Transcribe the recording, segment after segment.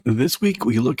This week,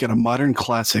 we look at a modern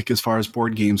classic as far as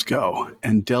board games go,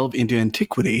 and delve into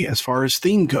antiquity as far as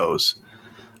theme goes.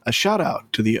 A shout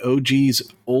out to the OG's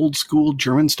Old School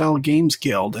German-style games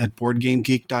guild at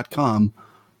BoardGameGeek.com.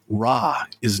 Ra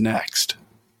is next.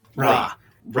 Ra,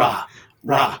 ra,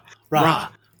 ra, ra,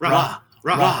 ra,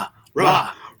 ra,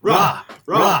 ra, ra,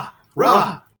 ra,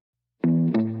 ra.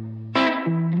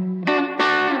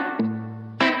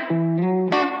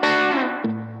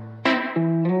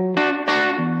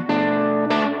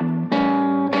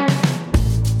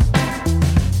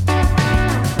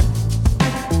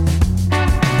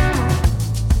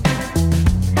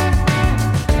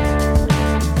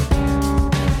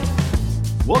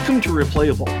 Welcome to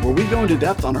Replayable, where we go into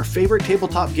depth on our favorite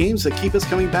tabletop games that keep us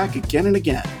coming back again and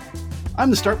again. I'm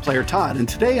the start player, Todd, and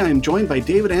today I am joined by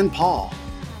David and Paul.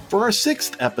 For our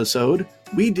sixth episode,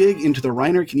 we dig into the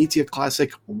Reiner Knizia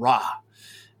classic, Ra.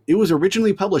 It was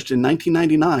originally published in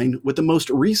 1999, with the most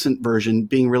recent version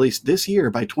being released this year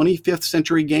by 25th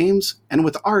Century Games, and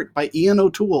with art by Ian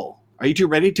O'Toole. Are you two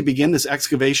ready to begin this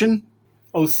excavation?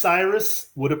 Osiris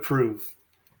would approve.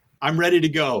 I'm ready to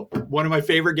go. One of my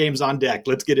favorite games on deck.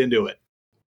 Let's get into it.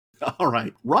 All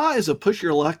right. Ra is a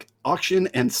push-your-luck auction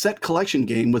and set collection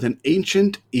game with an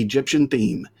ancient Egyptian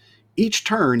theme. Each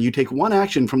turn, you take one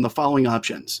action from the following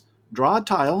options. Draw a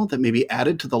tile that may be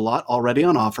added to the lot already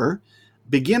on offer,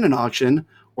 begin an auction,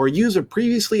 or use a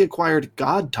previously acquired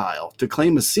god tile to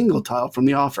claim a single tile from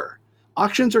the offer.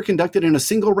 Auctions are conducted in a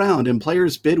single round and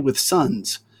players bid with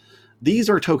suns. These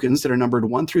are tokens that are numbered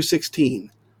 1 through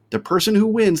 16. The person who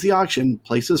wins the auction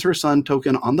places her sun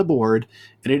token on the board,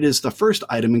 and it is the first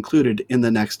item included in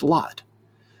the next lot.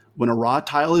 When a Ra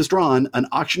tile is drawn, an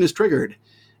auction is triggered.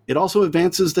 It also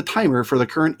advances the timer for the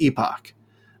current epoch.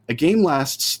 A game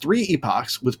lasts 3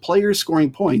 epochs, with players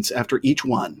scoring points after each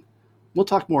one. We'll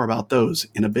talk more about those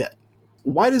in a bit.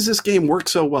 Why does this game work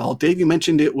so well? Dave, you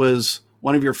mentioned it was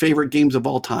one of your favorite games of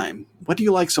all time. What do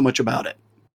you like so much about it?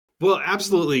 Well,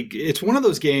 absolutely. It's one of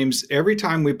those games, every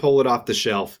time we pull it off the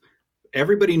shelf,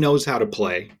 everybody knows how to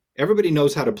play. Everybody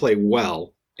knows how to play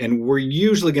well. And we're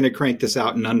usually going to crank this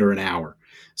out in under an hour.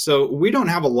 So we don't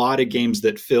have a lot of games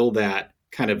that fill that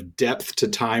kind of depth to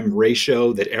time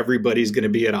ratio that everybody's going to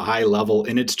be at a high level.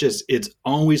 And it's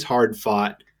always hard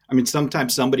fought. I mean,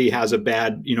 sometimes somebody has a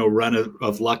bad, run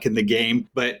of luck in the game,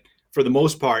 but for the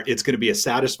most part, it's going to be a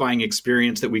satisfying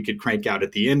experience that we could crank out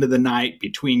at the end of the night,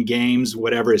 between games,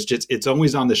 whatever. It's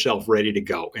always on the shelf ready to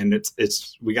go. And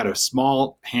we got a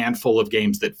small handful of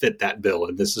games that fit that bill,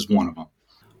 and this is one of them.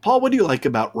 Paul, what do you like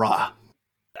about Ra?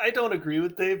 I don't agree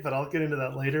with Dave, but I'll get into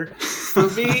that later. For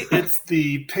me, it's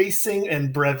the pacing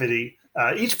and brevity.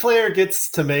 Each player gets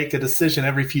to make a decision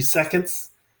every few seconds,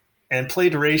 and play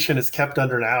duration is kept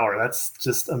under an hour. That's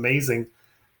just amazing.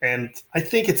 And I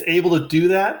think it's able to do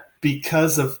that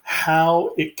because of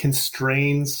how it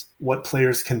constrains what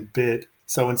players can bid.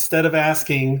 So instead of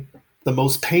asking the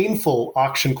most painful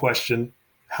auction question,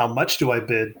 how much do I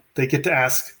bid? They get to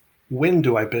ask, when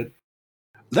do I bid?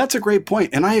 That's a great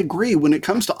point. And I agree. When it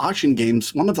comes to auction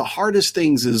games, one of the hardest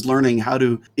things is learning how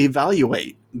to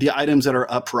evaluate the items that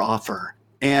are up for offer.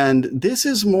 And this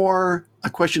is more a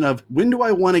question of, when do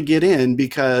I want to get in?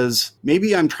 Because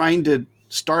maybe I'm trying to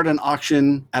start an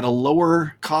auction at a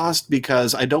lower cost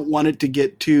because I don't want it to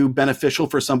get too beneficial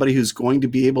for somebody who's going to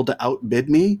be able to outbid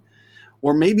me.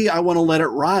 Or maybe I want to let it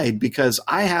ride because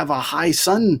I have a high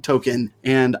sun token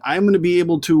and I'm going to be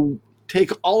able to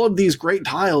take all of these great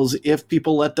tiles if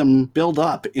people let them build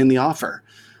up in the offer.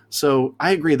 So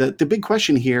I agree that the big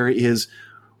question here is,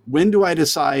 when do I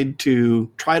decide to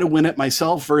try to win it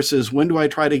myself versus when do I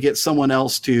try to get someone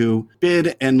else to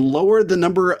bid and lower the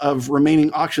number of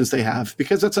remaining auctions they have?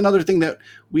 Because that's another thing that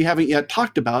we haven't yet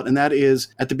talked about, and that is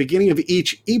at the beginning of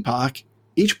each epoch,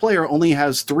 each player only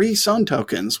has 3 sun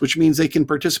tokens, which means they can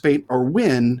participate or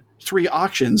win 3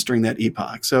 auctions during that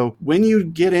epoch. So when you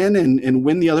get in and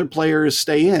when the other players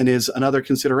stay in is another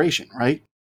consideration, right?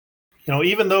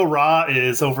 Even though Ra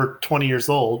is over 20 years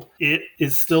old, it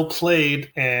is still played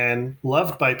and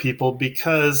loved by people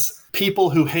because people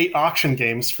who hate auction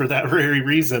games for that very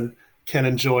reason can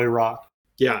enjoy Ra.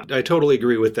 Yeah, I totally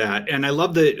agree with that. And I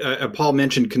love that Paul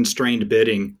mentioned constrained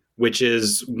bidding, which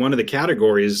is one of the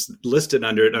categories listed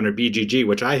under BGG,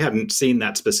 which I haven't seen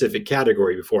that specific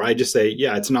category before. I just say,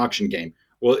 yeah, it's an auction game.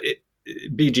 Well,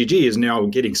 BGG is now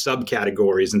getting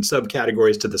subcategories and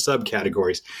subcategories to the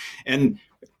subcategories. And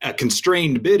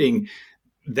constrained bidding,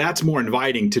 that's more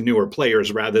inviting to newer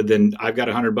players rather than I've got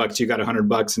 $100, you got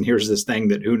 $100, and here's this thing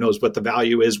that who knows what the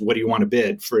value is. What do you want to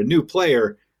bid? For a new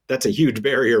player, that's a huge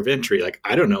barrier of entry. Like,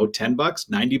 I don't know, $10,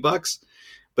 $90.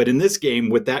 But in this game,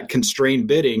 with that constrained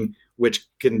bidding, which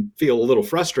can feel a little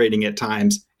frustrating at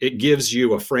times, it gives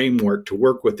you a framework to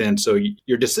work within. So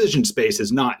your decision space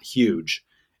is not huge.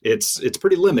 It's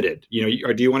pretty limited.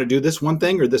 Or do you want to do this one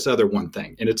thing or this other one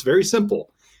thing? And it's very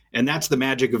simple. And that's the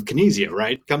magic of Knizia,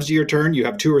 right? Comes to your turn, you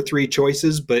have 2 or 3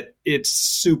 choices, but it's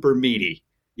super meaty,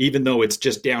 even though it's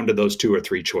just down to those 2 or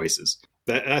 3 choices.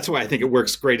 That's why I think it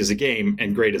works great as a game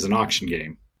and great as an auction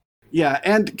game. Yeah,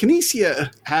 and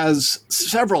Knizia has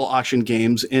several auction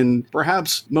games, and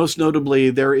perhaps most notably,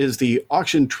 there is the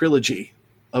Auction Trilogy,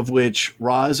 of which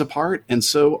Ra is a part, and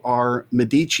so are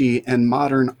Medici and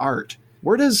Modern Art.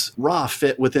 Where does Ra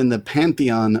fit within the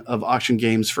pantheon of auction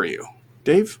games for you?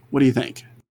 Dave, what do you think?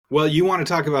 Well, you want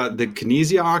to talk about the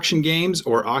Knizia auction games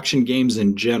or auction games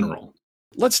in general?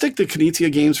 Let's stick to Knizia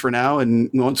games for now, and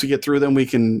once we get through them, we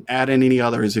can add in any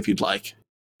others if you'd like.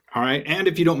 All right. And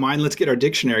if you don't mind, let's get our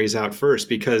dictionaries out first,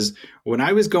 because when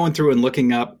I was going through and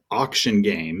looking up auction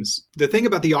games, the thing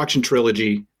about the Auction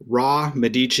Trilogy, Ra,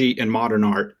 Medici, and Modern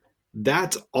Art,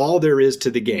 that's all there is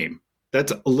to the game.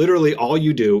 That's literally all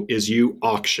you do is you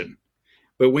auction.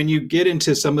 But when you get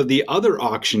into some of the other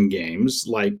auction games,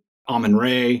 like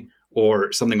Amun-Re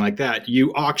or something like that,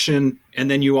 you auction and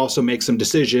then you also make some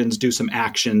decisions, do some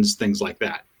actions, things like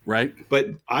that. Right. But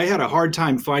I had a hard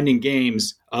time finding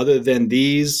games other than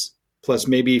these, plus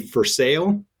maybe For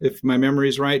Sale, if my memory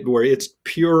is right, where it's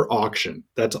pure auction.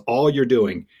 That's all you're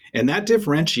doing. And that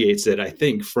differentiates it, I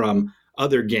think, from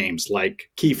other games like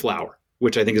Keyflower,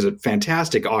 which I think is a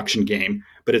fantastic auction game,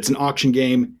 but it's an auction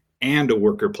game and a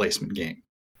worker placement game.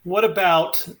 What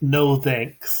about No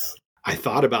Thanks? I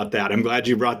thought about that. I'm glad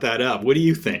you brought that up. What do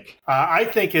you think? I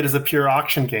think it is a pure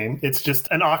auction game. It's just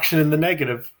an auction in the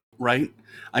negative. Right.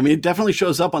 I mean, it definitely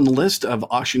shows up on the list of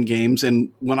auction games.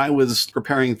 And when I was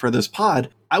preparing for this pod,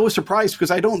 I was surprised because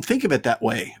I don't think of it that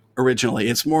way originally.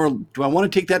 It's more, do I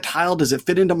want to take that tile? Does it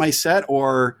fit into my set?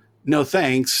 Or no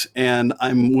thanks, and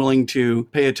I'm willing to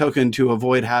pay a token to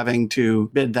avoid having to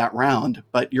bid that round.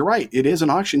 But you're right, it is an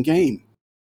auction game.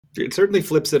 It certainly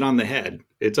flips it on the head.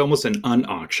 It's almost an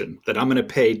unauction that I'm going to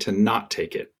pay to not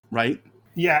take it. Right?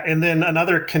 Yeah, and then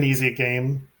another Knizia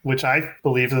game, which I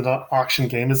believe is an auction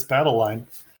game, is Battle Line.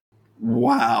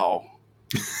 Wow.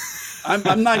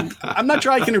 I'm not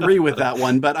sure I can agree with that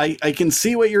one, but I can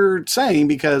see what you're saying,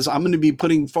 because I'm going to be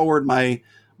putting forward my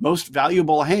most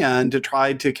valuable hand to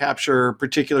try to capture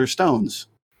particular stones.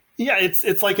 Yeah,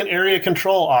 it's like an area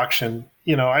control auction.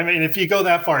 I mean, if you go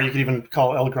that far, you could even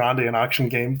call El Grande an auction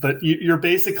game. But you're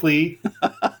basically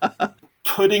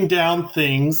putting down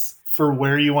things for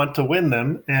where you want to win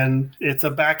them, and it's a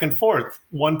back and forth.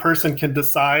 One person can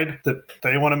decide that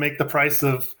they want to make the price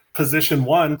of position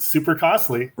 1 super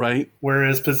costly, right?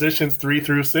 Whereas positions 3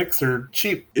 through 6 are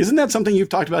cheap. Isn't that something you've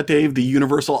talked about, Dave? The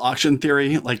universal auction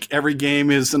theory? Like every game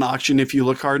is an auction if you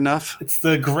look hard enough? It's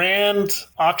the grand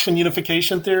auction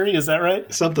unification theory. Is that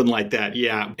right? Something like that,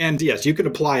 yeah. And yes, you can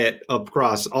apply it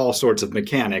across all sorts of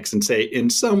mechanics and say, in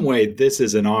some way, this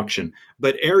is an auction.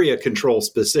 But area control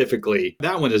specifically,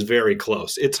 that one is very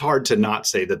close. It's hard to not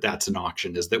say that that's an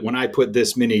auction, is that when I put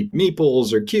this many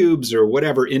meeples or cubes or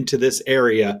whatever into this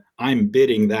area, I'm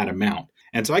bidding that amount.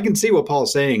 And so I can see what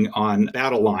Paul's saying on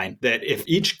Battle Line, that if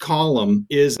each column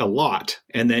is a lot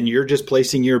and then you're just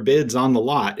placing your bids on the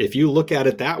lot, if you look at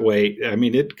it that way, I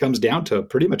mean, it comes down to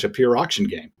pretty much a pure auction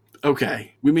game.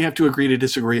 Okay, we may have to agree to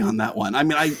disagree on that one. I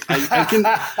mean, I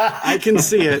can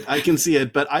see it. I can see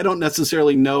it, but I don't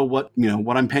necessarily know what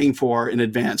I'm paying for in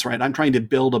advance, right? I'm trying to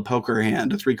build a poker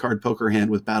hand, a 3-card poker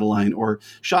hand with Battle Line, or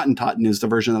Schottentotten is the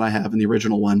version that I have in the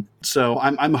original one. So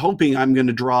I'm hoping I'm going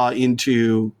to draw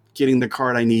into getting the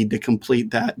card I need to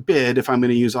complete that bid if I'm going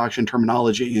to use auction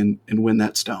terminology and win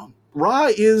that stone.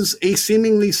 Ra is a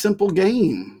seemingly simple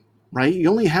game. Right? You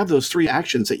only have those 3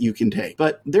 actions that you can take.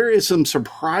 But there is some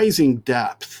surprising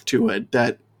depth to it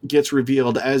that gets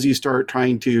revealed as you start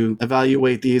trying to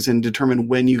evaluate these and determine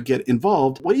when you get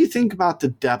involved. What do you think about the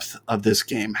depth of this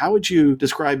game? How would you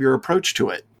describe your approach to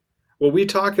it? Well, we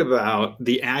talk about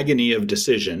the agony of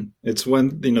decision. It's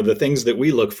one, the things that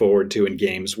we look forward to in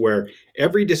games, where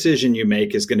every decision you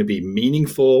make is going to be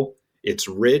meaningful. It's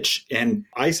rich, and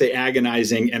I say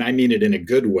agonizing, and I mean it in a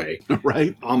good way.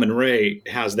 Right. Amun-Re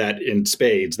has that in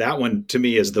spades. That one, to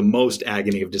me, is the most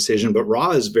agony of decision, but Ra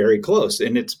is very close.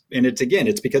 And it's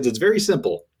because it's very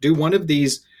simple. Do one of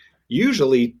these,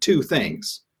 usually 2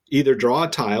 things. Either draw a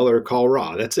tile or call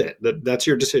Ra. That's it. That's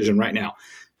your decision right now.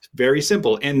 Very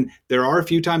simple. And there are a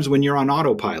few times when you're on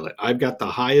autopilot. I've got the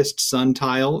highest sun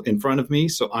tile in front of me,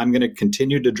 so I'm going to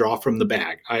continue to draw from the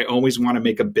bag. I always want to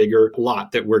make a bigger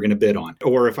lot that we're going to bid on.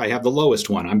 Or if I have the lowest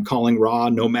one, I'm calling Ra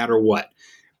no matter what.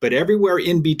 But everywhere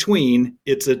in between,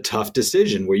 it's a tough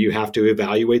decision where you have to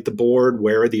evaluate the board.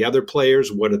 Where are the other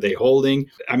players? What are they holding?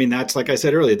 I mean, that's, like I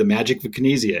said earlier, the magic of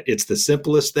Knizia. It's the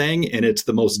simplest thing and it's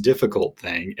the most difficult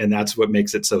thing. And that's what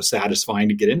makes it so satisfying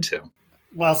to get into.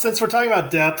 Well, since we're talking about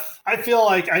depth, I feel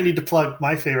like I need to plug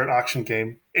my favorite auction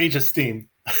game, Age of Steam.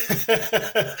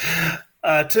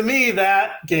 To me,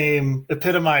 that game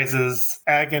epitomizes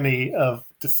agony of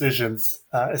decisions,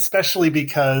 especially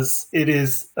because it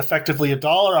is effectively a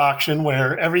dollar auction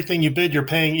where everything you bid, you're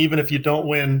paying even if you don't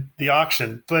win the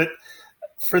auction. But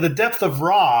for the depth of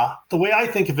Raw, the way I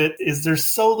think of it is there's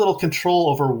so little control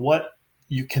over what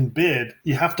you can bid.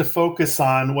 You have to focus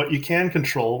on what you can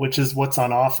control, which is what's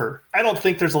on offer. I don't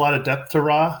think there's a lot of depth to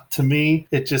Raw. To me,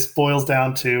 it just boils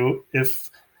down to if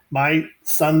my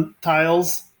sun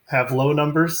tiles have low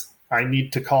numbers, I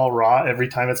need to call Raw every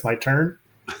time it's my turn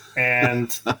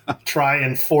and try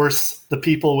and force the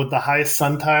people with the highest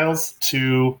sun tiles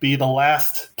to be the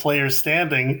last players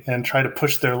standing and try to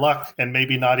push their luck and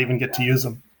maybe not even get to use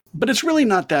them. But it's really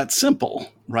not that simple,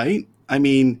 right? I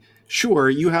mean, sure,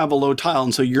 you have a low tile,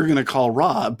 and so you're going to call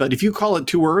Raw, but if you call it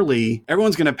too early,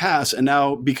 everyone's going to pass, and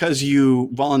now because you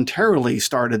voluntarily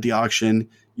started the auction,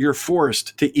 you're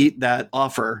forced to eat that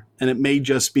offer, and it may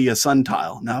just be a sun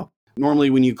tile. Now, normally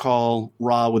when you call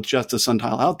Raw with just a sun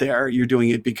tile out there, you're doing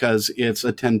it because it's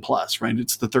a 10 plus, right?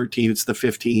 It's the 13, it's the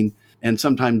 15, and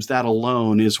sometimes that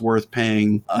alone is worth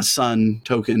paying a sun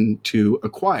token to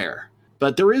acquire.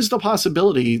 But there is the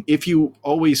possibility, if you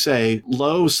always say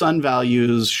low sun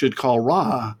values should call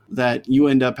Raw, that you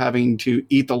end up having to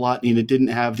eat the lot and it didn't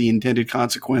have the intended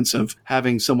consequence of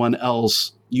having someone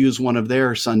else use one of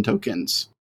their sun tokens.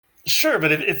 Sure,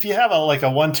 but if you have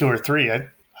a 1, 2, or 3,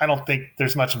 I don't think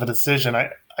there's much of a decision. I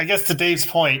guess to Dave's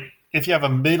point, if you have a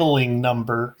middling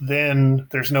number, then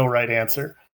there's no right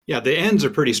answer. Yeah, the ends are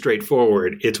pretty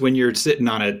straightforward. It's when you're sitting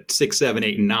on a 6, 7,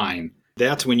 8, and 9.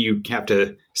 That's when you have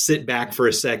to sit back for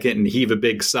a second and heave a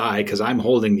big sigh because I'm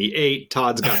holding the 8.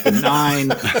 Todd's got the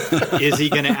 9. Is he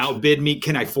going to outbid me?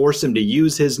 Can I force him to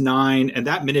use his 9? And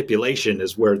that manipulation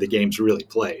is where the game's really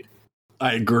played.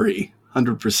 I agree,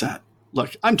 100%.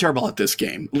 Look, I'm terrible at this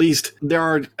game. At least there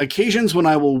are occasions when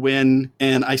I will win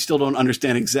and I still don't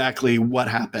understand exactly what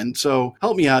happened. So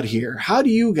help me out here. How do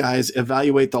you guys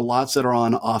evaluate the lots that are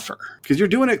on offer? Because you're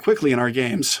doing it quickly in our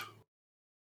games.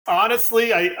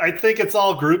 Honestly, I think it's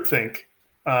all groupthink.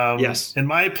 Yes. In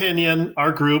my opinion,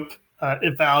 our group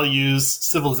it values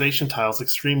civilization tiles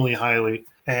extremely highly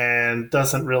and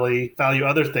doesn't really value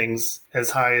other things as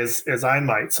high as I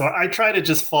might. So I try to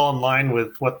just fall in line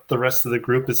with what the rest of the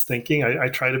group is thinking. I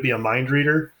try to be a mind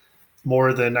reader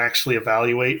more than actually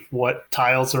evaluate what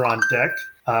tiles are on deck.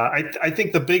 I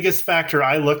think the biggest factor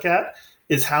I look at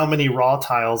is how many raw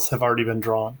tiles have already been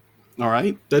drawn. All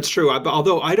right. That's true.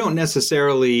 Although I don't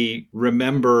necessarily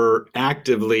remember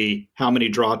actively how many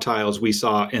draw tiles we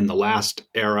saw in the last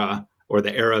era or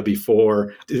the era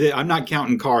before. I'm not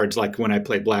counting cards like when I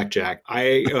play blackjack.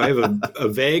 I have a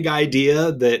vague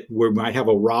idea that we might have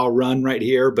a raw run right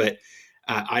here, but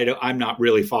I'm not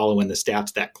really following the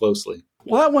stats that closely.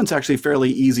 Well, that one's actually fairly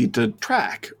easy to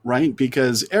track, right?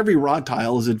 Because every raw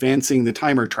tile is advancing the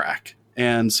timer track.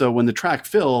 And so when the track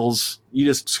fills, you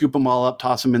just scoop them all up,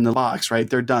 toss them in the box, right?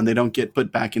 They're done. They don't get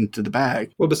put back into the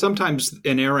bag. Well, but sometimes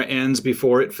an era ends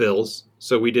before it fills,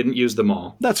 so we didn't use them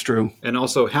all. That's true. And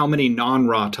also, how many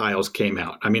non-raw tiles came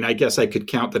out? I mean, I guess I could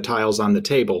count the tiles on the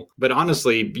table. But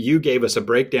honestly, you gave us a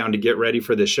breakdown to get ready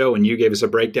for the show, and you gave us a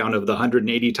breakdown of the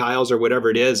 180 tiles or whatever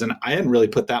it is, and I hadn't really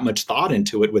put that much thought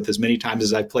into it with as many times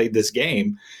as I've played this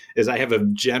game. Is I have a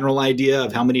general idea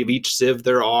of how many of each civ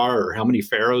there are or how many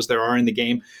pharaohs there are in the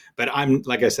game. But I'm,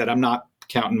 like I said, I'm not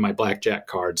counting my blackjack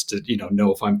cards to,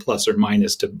 know if I'm plus or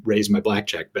minus to raise my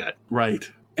blackjack bet. Right.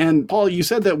 And Paul, you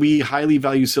said that we highly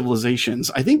value civilizations.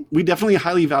 I think we definitely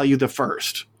highly value the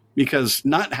first because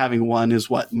not having one is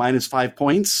what, -5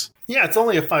 points? Yeah, it's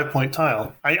only a 5-point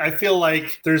tile. I feel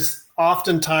like there's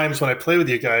often times when I play with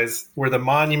you guys where the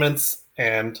monuments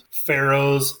and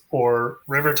pharaohs or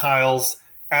river tiles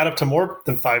add up to more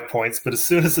than 5 points, but as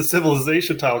soon as the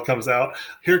civilization tile comes out,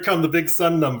 here come the big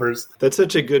sun numbers. That's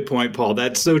such a good point, Paul.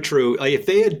 That's so true. Like if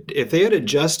they had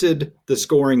adjusted the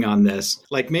scoring on this,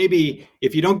 like maybe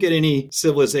if you don't get any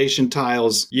civilization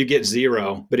tiles, you get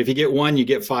 0. But if you get 1, you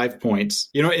get 5 points.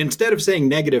 Instead of saying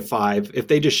 -5, if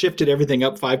they just shifted everything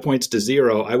up 5 points to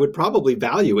 0, I would probably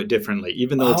value it differently,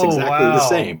 even though it's exactly the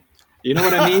same. You know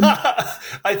what I mean?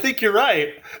 I think you're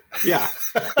right. Yeah.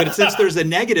 But since there's a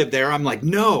negative there, I'm like,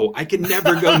 no, I can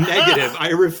never go negative. I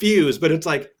refuse. But it's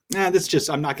like,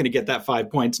 I'm not going to get that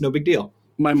 5 points. No big deal.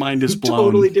 My mind is blown.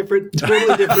 Totally different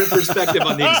perspective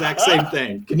on the exact same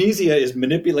thing. Knizia is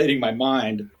manipulating my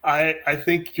mind. I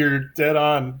think you're dead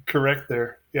on correct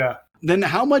there. Yeah. Then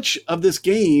how much of this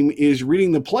game is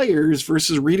reading the players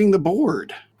versus reading the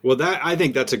board? Well, I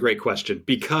think that's a great question,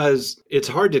 because it's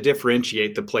hard to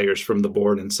differentiate the players from the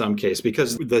board in some case,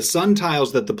 because the sun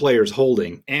tiles that the player's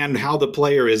holding and how the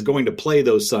player is going to play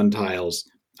those sun tiles.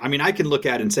 I mean, I can look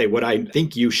at it and say what I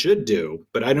think you should do,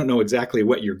 but I don't know exactly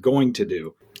what you're going to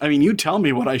do. I mean, you tell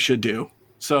me what I should do.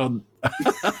 So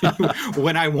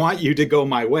when I want you to go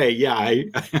my way, yeah,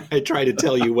 I try to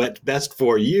tell you what's best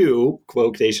for you,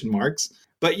 quotation marks.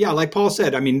 But yeah, like Paul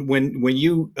said, I mean, when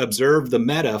you observe the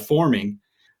meta forming,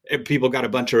 people got a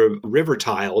bunch of river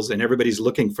tiles and everybody's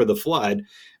looking for the flood,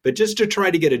 but just to try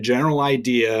to get a general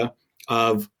idea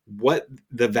of what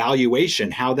the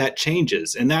valuation, how that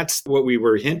changes. And that's what we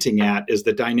were hinting at, is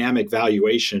the dynamic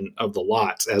valuation of the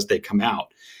lots as they come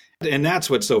out. And that's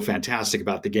what's so fantastic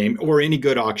about the game, or any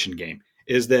good auction game,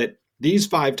 is that these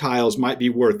 5 tiles might be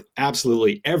worth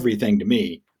absolutely everything to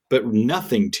me, but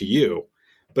nothing to you.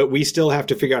 But we still have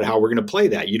to figure out how we're going to play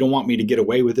that. You don't want me to get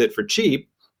away with it for cheap,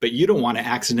 but you don't want to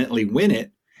accidentally win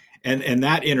it. And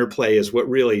that interplay is what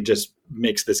really just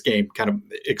makes this game kind of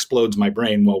explodes my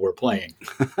brain while we're playing.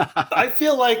 I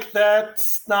feel like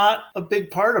that's not a big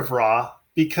part of Raw,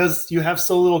 because you have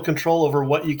so little control over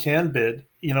what you can bid.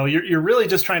 You know, you're really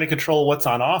just trying to control what's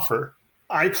on offer.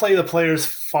 I play the players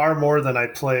far more than I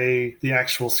play the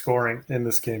actual scoring in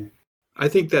this game. I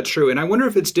think that's true. And I wonder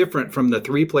if it's different from the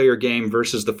 3-player game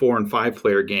versus the 4 and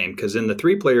 5-player game, because in the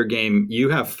 3-player game, you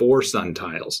have 4 sun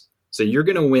tiles. So you're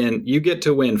going to win. You get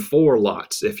to win 4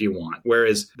 lots if you want.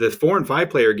 Whereas the 4 and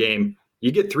 5-player game,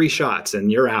 you get 3 shots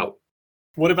and you're out.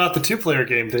 What about the 2-player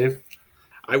game, Dave?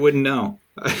 I wouldn't know.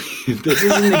 This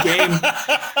isn't a game.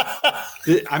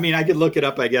 I mean, I could look it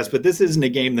up, I guess, but this isn't a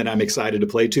game that I'm excited to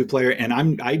play 2-player,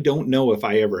 and I don't know if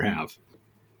I ever have.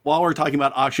 While we're talking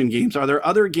about auction games, are there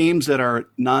other games that are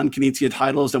non-Knizia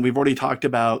titles? And we've already talked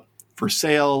about For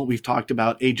Sale. We've talked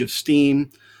about Age of Steam.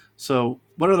 So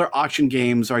what other auction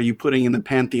games are you putting in the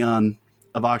pantheon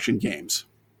of auction games?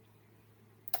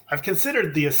 I've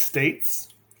considered The Estates,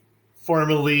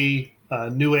 formerly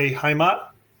Neue Heimat.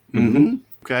 Mm-hmm.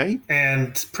 Okay.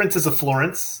 And Princes of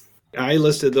Florence. I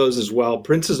listed those as well.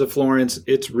 Princes of Florence,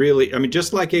 it's really, I mean,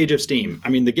 just like Age of Steam. I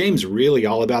mean, the game's really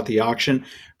all about the auction,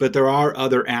 but there are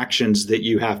other actions that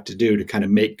you have to do to kind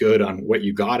of make good on what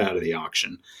you got out of the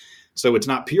auction. So it's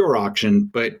not pure auction,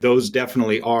 but those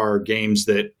definitely are games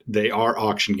that they are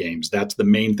auction games. That's the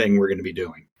main thing we're going to be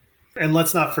doing. And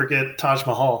let's not forget Taj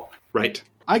Mahal. Right.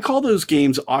 I call those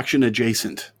games auction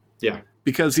adjacent. Yeah.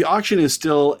 Because the auction is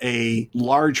still a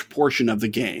large portion of the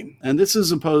game. And this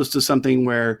is opposed to something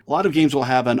where a lot of games will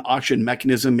have an auction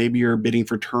mechanism. Maybe you're bidding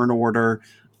for turn order.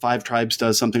 5 Tribes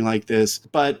does something like this.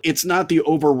 But it's not the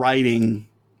overriding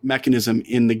mechanism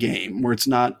in the game, where it's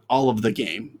not all of the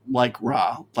game, like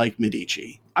Ra, like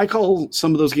Medici. I call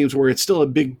some of those games where it's still a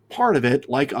big part of it,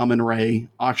 like Amun-Re,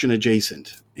 auction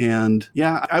adjacent. And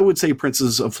yeah, I would say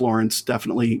Princes of Florence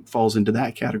definitely falls into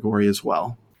that category as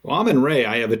well. Well, Amun-Re,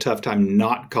 I have a tough time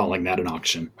not calling that an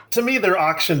auction. To me, they're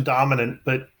auction dominant,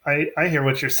 but I hear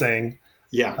what you're saying.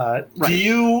 Yeah. Right. Do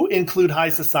you include High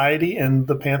Society in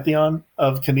the pantheon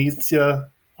of Knizia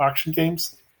auction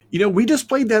games? You know, we just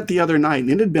played that the other night,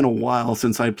 and it had been a while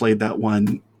since I played that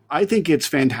one. I think it's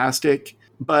fantastic,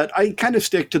 but I kind of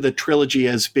stick to the trilogy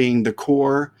as being the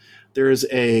core. There's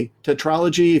a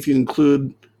tetralogy, if you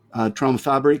include Traum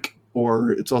Fabrik,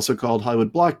 or it's also called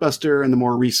Hollywood Blockbuster, and the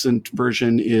more recent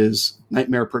version is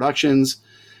Nightmare Productions.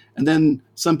 And then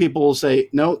some people will say,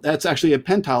 no, that's actually a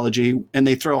pentalogy, and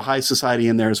they throw High Society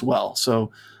in there as well.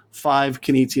 So 5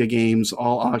 Knizia games,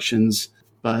 all auctions.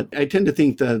 But I tend to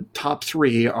think the top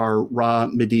 3 are Ra,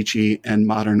 Medici, and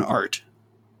Modern Art.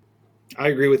 I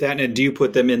agree with that. And do you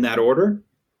put them in that order?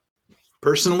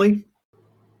 Personally,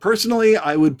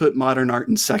 I would put Modern Art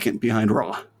in second behind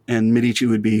Ra, and Medici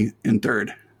would be in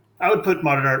third. I would put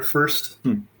Modern Art first.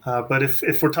 But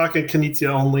if we're talking Knizia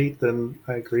only, then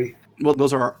I agree. Well,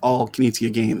 those are all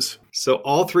Knizia games. So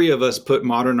all 3 of us put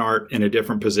Modern Art in a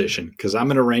different position, because I'm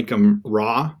going to rank them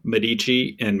Ra,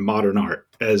 Medici, and Modern Art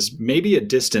as maybe a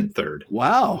distant third.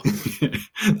 Wow.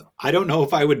 I don't know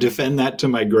if I would defend that to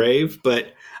my grave,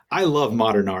 but I love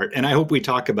Modern Art, and I hope we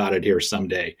talk about it here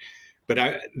someday.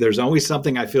 But there's always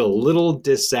something I feel a little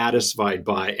dissatisfied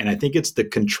by, and I think it's the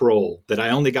control, that I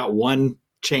only got one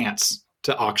chance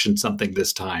to auction something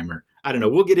this time. Or I don't know.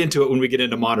 We'll get into it when we get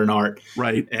into Modern Art.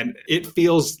 Right. And it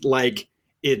feels like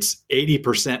it's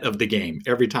 80% of the game.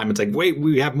 Every time it's like, wait,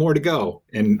 we have more to go.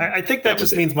 And I think that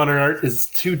just means Modern Art is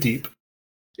too deep.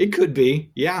 It could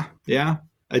be. Yeah. Yeah.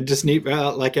 I just need,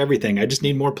 like everything, I just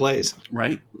need more plays.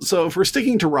 Right. So if we're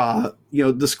sticking to raw,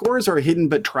 the scores are hidden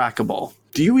but trackable.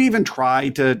 Do you even try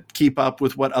to keep up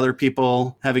with what other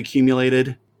people have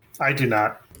accumulated? I do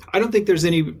not. I don't think there's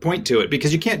any point to it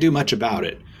because you can't do much about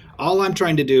it. All I'm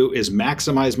trying to do is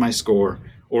maximize my score,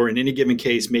 or in any given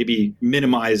case, maybe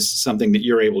minimize something that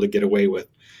you're able to get away with.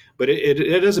 But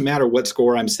it doesn't matter what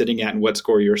score I'm sitting at and what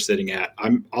score you're sitting at.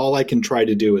 All I can try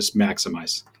to do is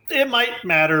maximize. It might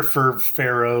matter for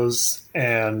pharaohs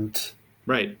and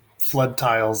right flood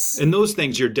tiles. And those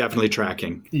things you're definitely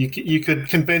tracking. You could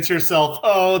convince yourself,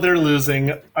 oh, they're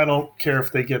losing. I don't care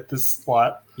if they get this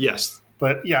slot. Yes.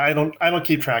 But yeah, I don't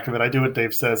keep track of it. I do what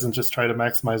Dave says and just try to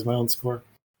maximize my own score.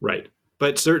 Right.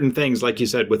 But certain things, like you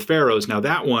said, with pharaohs, now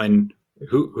that one,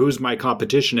 who's my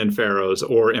competition in pharaohs,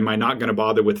 or am I not going to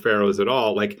bother with pharaohs at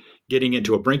all? Like getting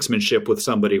into a brinksmanship with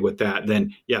somebody with that,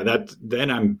 then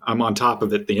I'm on top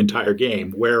of it the entire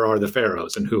game. Where are the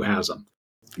pharaohs and who has them?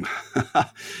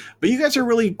 But you guys are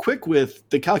really quick with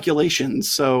the calculations.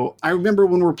 So I remember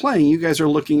when we're playing, you guys are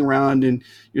looking around and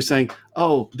you're saying,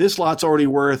 oh, this lot's already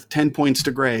worth 10 points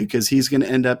to Greg because he's going to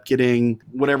end up getting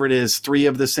whatever it is, 3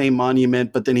 of the same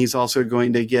monument, but then he's also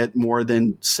going to get more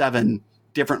than 7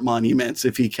 different monuments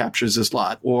if he captures this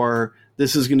lot. Or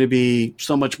this is going to be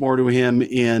so much more to him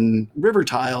in river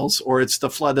tiles, or it's the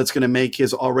flood that's going to make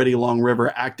his already long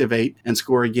river activate and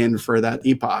score again for that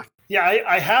epoch. Yeah,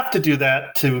 I have to do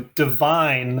that to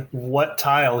divine what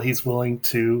tile he's willing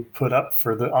to put up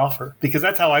for the offer. Because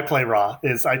that's how I play Raw,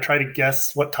 is I try to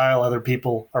guess what tile other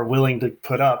people are willing to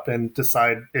put up and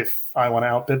decide if I want to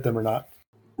outbid them or not.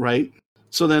 Right.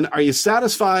 So then are you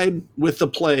satisfied with the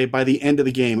play by the end of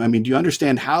the game? I mean, do you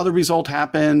understand how the result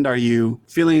happened? Are you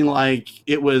feeling like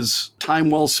it was time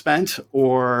well spent?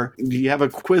 Or do you have a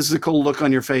quizzical look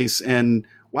on your face and,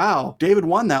 wow, David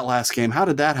won that last game. How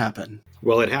did that happen?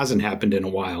 Well, it hasn't happened in a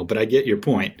while, but I get your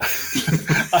point.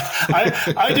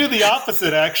 I do the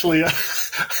opposite, actually.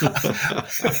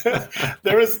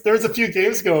 There was a few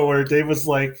games ago where Dave was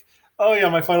like, oh, yeah,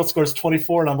 my final score is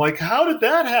 24. And I'm like, how did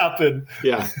that happen?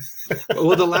 Yeah.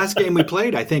 Well, the last game we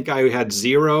played, I think I had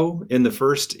 0 in the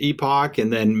first epoch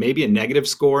and then maybe a negative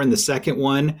score in the second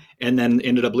one, and then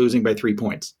ended up losing by 3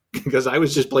 points because I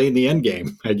was just playing the end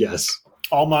game, I guess.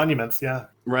 All monuments, yeah.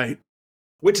 Right.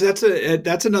 Which that's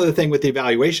another thing with the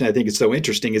evaluation I think is so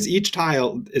interesting is each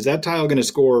tile, is that tile going to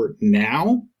score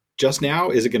now, just now?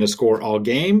 Is it going to score all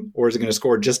game, or is it going to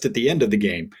score just at the end of the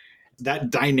game? That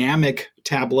dynamic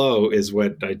tableau is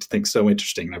what I think so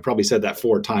interesting. I probably said that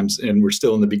 4 times and we're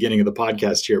still in the beginning of the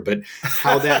podcast here, but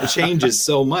how that changes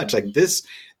so much. Like this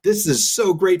is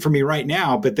so great for me right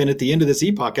now, but then at the end of this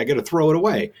epoch, I got to throw it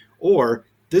away. Or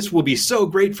this will be so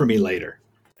great for me later.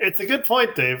 It's a good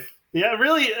point, Dave. Yeah,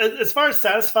 really, as far as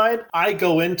satisfied, I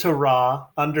go into Raw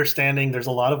understanding there's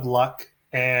a lot of luck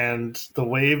and the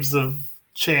waves of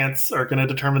chance are going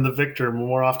to determine the victor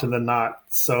more often than not.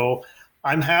 So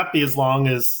I'm happy as long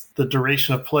as the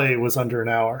duration of play was under an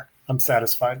hour. I'm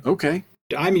satisfied. Okay.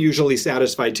 I'm usually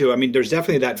satisfied too. I mean, there's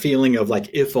definitely that feeling of like,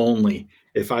 if only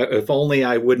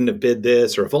I wouldn't have bid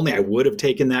this, or if only I would have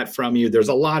taken that from you. There's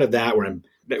a lot of that where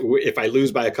if I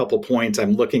lose by a couple points,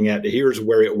 I'm looking at here's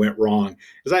where it went wrong.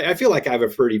 Because I feel like I have a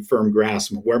pretty firm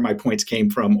grasp of where my points came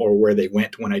from or where they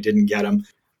went when I didn't get them.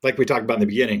 Like we talked about in the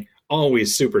beginning,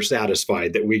 always super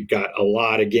satisfied that we got a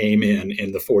lot of game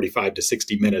in the 45 to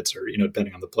 60 minutes or,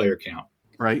 depending on the player count.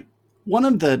 Right. One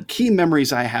of the key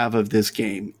memories I have of this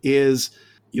game is,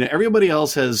 everybody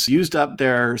else has used up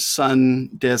their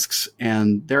sun discs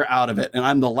and they're out of it. And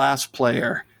I'm the last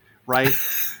player, right?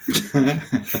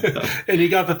 And you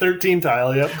got the 13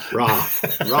 tile, yep. Raw.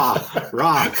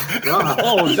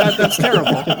 Oh, that's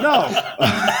terrible. No.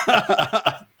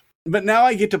 But now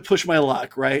I get to push my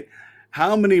luck, right?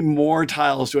 How many more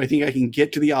tiles do I think I can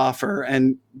get to the offer?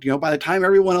 And, by the time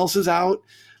everyone else is out,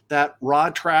 that raw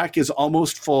track is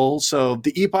almost full. So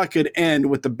the epoch could end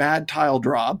with the bad tile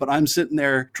draw, but I'm sitting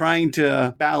there trying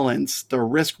to balance the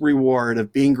risk reward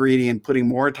of being greedy and putting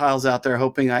more tiles out there,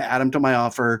 hoping I add them to my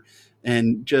offer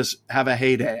and just have a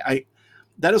heyday.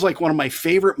 That is like one of my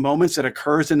favorite moments that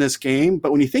occurs in this game.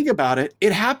 But when you think about it,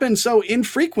 it happens so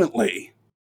infrequently.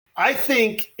 I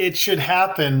think it should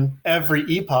happen every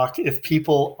epoch if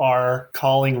people are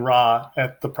calling raw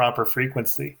at the proper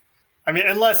frequency. I mean,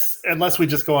 unless we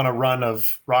just go on a run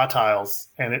of raw tiles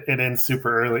and it ends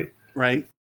super early. Right.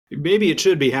 Maybe it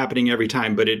should be happening every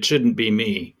time, but it shouldn't be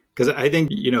me. Because I think,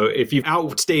 if you've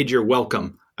outstayed your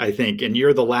welcome, I think, and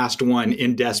you're the last one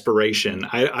in desperation,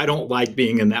 I don't like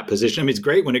being in that position. I mean, it's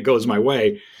great when it goes my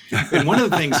way. And one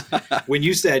of the things, when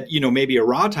you said, maybe a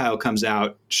raw tile comes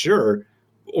out, sure.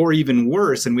 Or even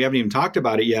worse, and we haven't even talked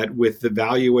about it yet, with the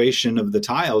valuation of the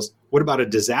tiles, what about a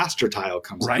disaster tile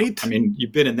comes out? I mean,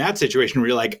 you've been in that situation where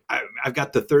you're like, I've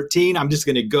got the 13, I'm just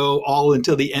going to go all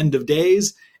until the end of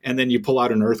days. And then you pull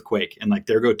out an earthquake and like,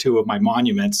 there go two of my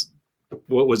monuments.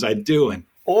 What was I doing?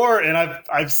 And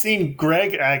I've seen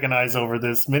Greg agonize over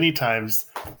this many times.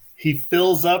 He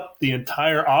fills up the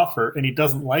entire offer and he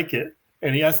doesn't like it.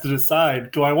 And he has to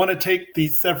decide, do I want to take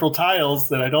these several tiles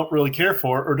that I don't really care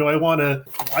for, or do I want to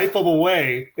wipe them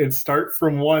away and start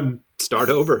from one? Start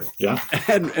over, yeah.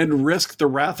 And risk the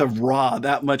wrath of Ra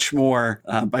that much more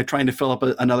by trying to fill up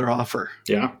another offer.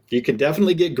 Yeah, you can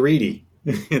definitely get greedy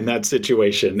in that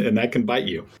situation, and that can bite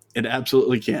you. It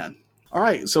absolutely can. All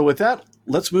right, so with that,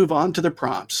 let's move on to the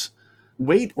prompts.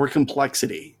 Weight or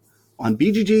complexity. On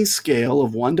BGG's scale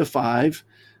of 1 to 5,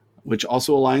 which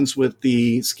also aligns with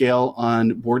the scale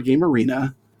on Board Game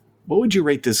Arena, what would you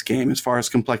rate this game as far as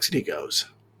complexity goes?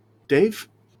 Dave?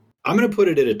 I'm going to put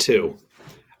it at a 2.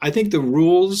 I think the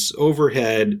rules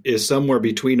overhead is somewhere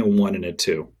between a 1 and a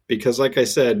 2. Because like I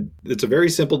said, it's a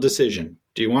very simple decision.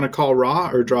 Do you want to call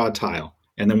Ra or draw a tile?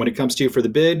 And then when it comes to you for the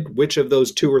bid, which of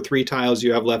those 2 or 3 tiles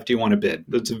you have left do you want to bid?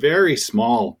 It's a very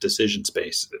small decision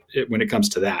space when it comes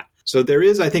to that. So there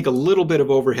is, I think, a little bit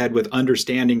of overhead with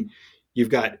understanding you've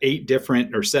got 8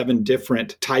 different or 7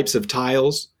 different types of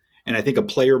tiles. And I think a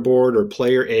player board or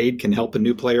player aid can help a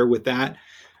new player with that.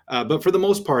 But for the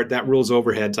most part, that rules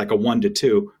overhead's like a 1 to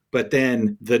 2. But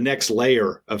then the next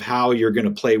layer of how you're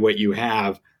going to play what you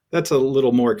have, that's a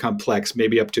little more complex,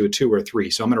 maybe up to a 2 or 3.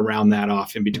 So I'm going to round that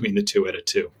off in between the 2 at a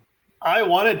 2. I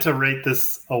wanted to rate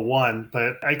this a 1,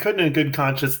 but I couldn't in good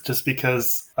conscience just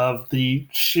because of the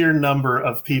sheer number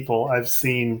of people I've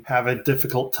seen have a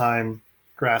difficult time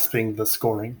grasping the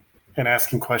scoring and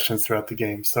asking questions throughout the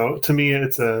game. So to me,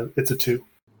 it's a 2.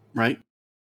 Right.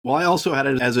 Well, I also had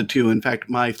it as a 2. In fact,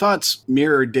 my thoughts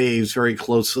mirror Dave's very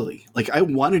closely. Like, I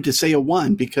wanted to say a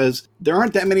 1 because there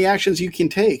aren't that many actions you can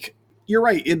take. You're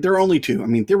right. There are only 2. I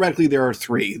mean, theoretically, there are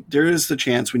 3. There is the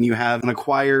chance when you have an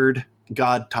acquired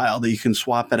God tile that you can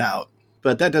swap it out.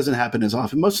 But that doesn't happen as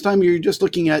often. Most of the time, you're just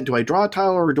looking at, do I draw a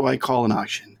tile or do I call an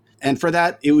auction? And for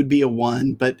that, it would be a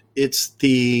 1. But it's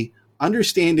the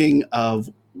understanding of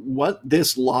what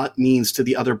this lot means to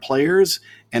the other players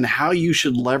and how you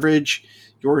should leverage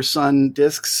your Sun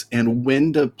discs and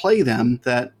when to play them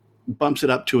that bumps it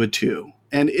up to a 2.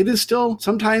 And it is still,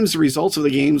 sometimes the results of the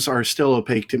games are still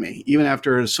opaque to me. Even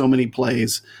after so many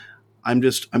plays, I'm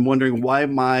wondering why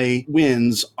my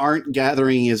wins aren't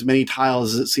gathering as many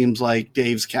tiles as it seems like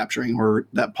Dave's capturing or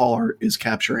that Paul is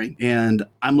capturing. And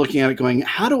I'm looking at it going,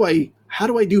 how do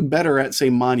I do better at, say,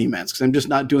 monuments? Because I'm just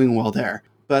not doing well there.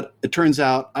 But it turns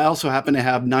out I also happen to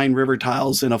have 9 river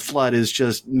tiles, and a flood is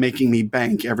just making me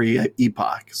bank every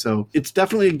epoch. So it's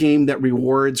definitely a game that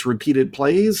rewards repeated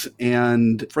plays.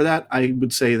 And for that, I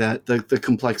would say that the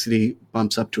complexity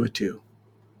bumps up to a 2.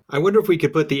 I wonder if we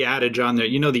could put the adage on there.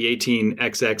 You know, the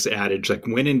 18XX adage, like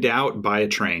when in doubt, buy a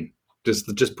train.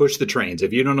 Just push the trains.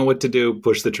 If you don't know what to do,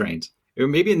 push the trains. Or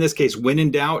maybe in this case, when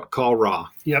in doubt, call Ra.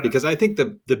 Yep. Because I think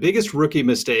the biggest rookie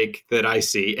mistake that I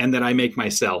see and that I make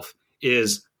myself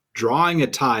is drawing a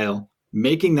tile,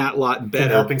 making that lot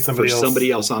better for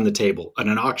somebody else on the table at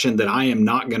an auction that I am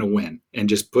not going to win, and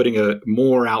just putting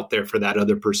more out there for that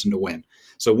other person to win.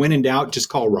 So when in doubt, just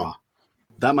call Ra.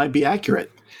 That might be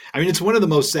accurate. I mean, it's one of the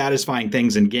most satisfying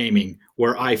things in gaming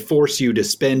where I force you to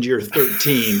spend your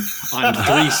 13 on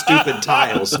 3 stupid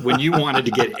tiles when you wanted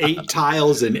to get 8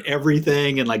 tiles and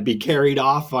everything and like be carried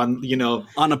off on,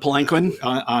 on a palanquin,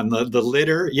 on the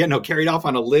litter, carried off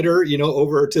on a litter,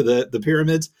 over to the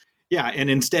pyramids. Yeah. And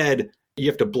instead you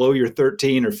have to blow your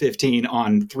 13 or 15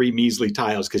 on 3 measly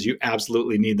tiles because you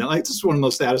absolutely need them. Like, this is one of the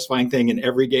most satisfying thing in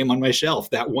every game on my shelf.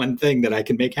 That one thing that I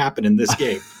can make happen in this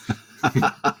game.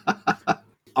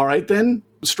 All right, then,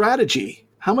 strategy.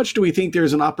 How much do we think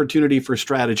there's an opportunity for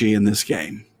strategy in this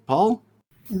game? Paul?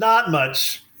 Not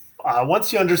much.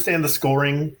 Once you understand the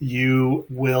scoring, you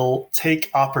will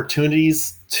take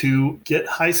opportunities to get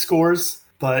high scores,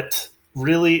 but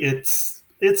really it's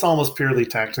almost purely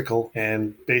tactical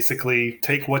and basically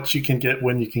take what you can get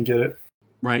when you can get it.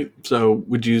 Right. So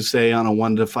would you say on a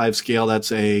 1 to 5 scale,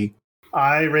 that's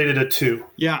I rated a 2.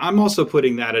 Yeah, I'm also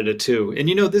putting that at a 2. And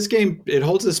this game, it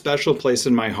holds a special place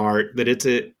in my heart, that it's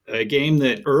a game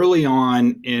that early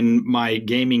on in my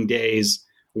gaming days,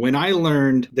 when I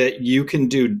learned that you can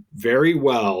do very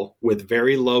well with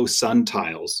very low sun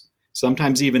tiles,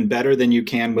 sometimes even better than you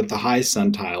can with the high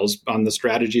sun tiles on the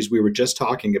strategies we were just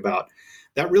talking about,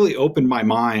 that really opened my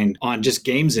mind on just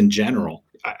games in general.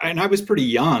 And I was pretty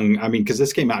young. I mean, because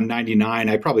this came out in 99,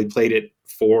 I probably played it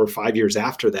 4 or 5 years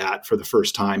after that for the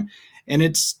first time. And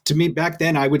it's, to me, back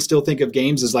then, I would still think of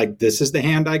games as like, this is the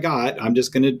hand I got. I'm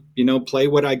just going to, play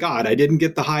what I got. I didn't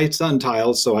get the high sun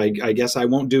tiles, so I guess I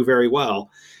won't do very well.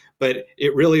 But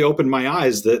it really opened my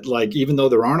eyes that, like, even though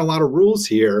there aren't a lot of rules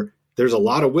here, there's a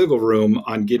lot of wiggle room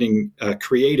on getting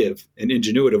creative and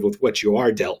ingenuitive with what you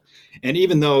are dealt. And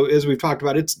even though, as we've talked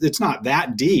about, it's not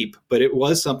that deep, but it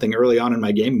was something early on in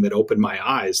my gaming that opened my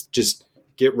eyes. Just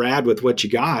get rad with what you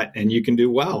got and you can do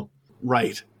well.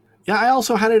 Right. Yeah, I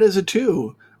also had it as a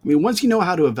 2. I mean, once you know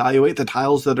how to evaluate the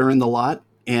tiles that are in the lot,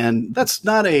 and that's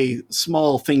not a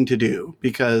small thing to do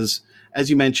because, as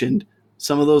you mentioned,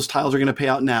 some of those tiles are going to pay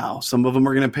out now. Some of them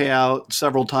are going to pay out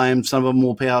several times. Some of them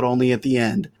will pay out only at the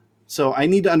end. So I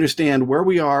need to understand where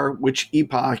we are, which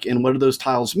epoch, and what do those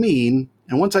tiles mean.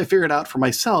 And once I figure it out for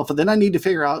myself, then I need to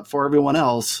figure out for everyone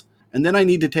else. And then I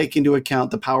need to take into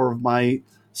account the power of my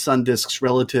sun disks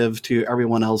relative to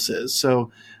everyone else's.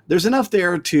 So there's enough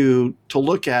there to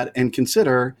look at and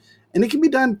consider. And it can be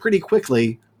done pretty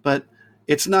quickly, but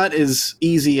it's not as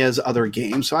easy as other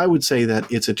games. So I would say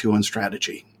that it's a 2 on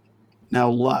strategy. Now,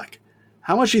 luck.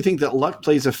 How much do you think that luck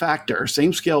plays a factor?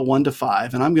 Same scale, 1 to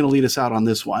 5. And I'm going to lead us out on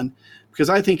this one because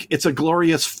I think it's a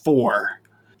glorious 4.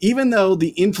 Even though the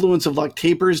influence of luck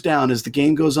tapers down as the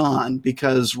game goes on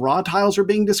because raw tiles are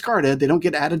being discarded, they don't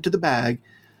get added to the bag,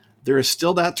 there is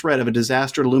still that threat of a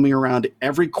disaster looming around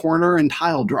every corner and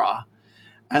tile draw.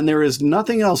 And there is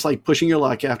nothing else like pushing your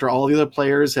luck after all the other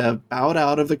players have bowed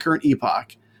out of the current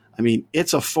epoch. I mean,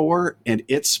 it's a 4 and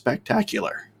it's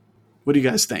spectacular. What do you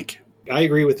guys think? I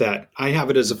agree with that. I have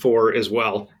it as a 4 as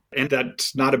well. And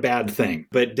that's not a bad thing.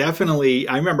 But definitely,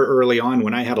 I remember early on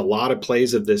when I had a lot of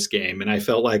plays of this game and I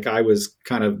felt like I was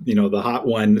kind of, the hot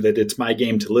one, that it's my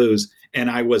game to lose. And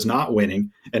I was not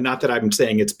winning. And not that I'm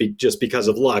saying it's just because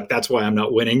of luck. That's why I'm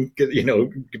not winning,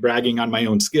 bragging on my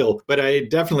own skill. But I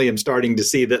definitely am starting to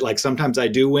see that, like, sometimes I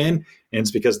do win. And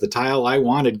it's because the tile I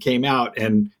wanted came out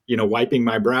and, wiping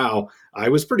my brow. I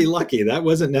was pretty lucky. That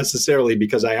wasn't necessarily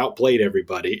because I outplayed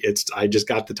everybody. I just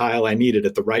got the tile I needed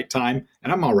at the right time.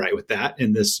 And I'm all right with that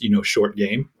in this, short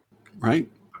game. Right.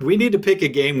 We need to pick a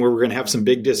game where we're going to have some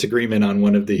big disagreement on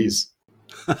one of these.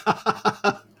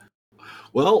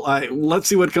 Well, let's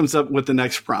see what comes up with the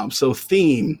next prompt. So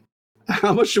theme.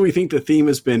 How much do we think the theme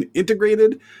has been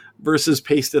integrated versus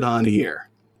pasted on here?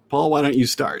 Paul, why don't you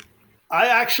start? I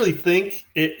actually think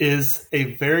it is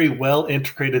a very well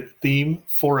integrated theme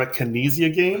for a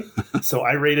Knizia game. So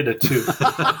I rated a 2.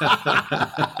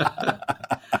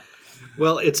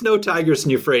 Well, it's no Tigris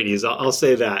and Euphrates. I'll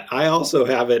say that. I also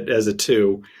have it as a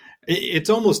 2. It's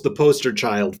almost the poster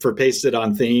child for pasted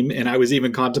on theme. And I was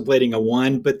even contemplating a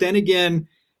 1. But then again,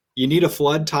 you need a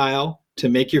flood tile to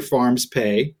make your farms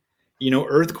pay.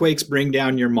 Earthquakes bring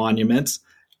down your monuments.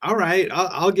 All right,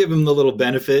 I'll give him the little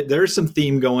benefit. There's some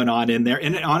theme going on in there.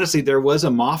 And honestly, there was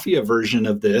a Mafia version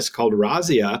of this called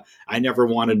Razia. I never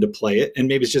wanted to play it. And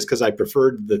maybe it's just because I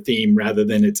preferred the theme rather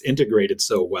than it's integrated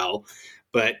so well.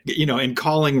 But, in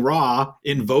calling Ra,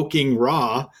 invoking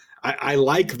Ra, I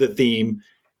like the theme.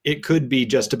 It could be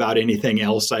just about anything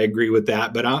else. I agree with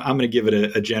that. But I'm going to give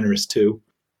it a generous 2.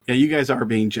 Yeah, you guys are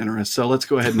being generous. So let's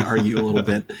go ahead and argue a little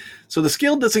bit. So the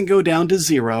scale doesn't go down to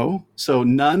 0. So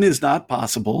none is not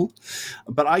possible.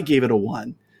 But I gave it a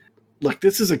 1. Look,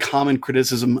 this is a common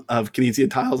criticism of Knizia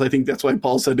tiles. I think that's why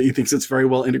Paul said that he thinks it's very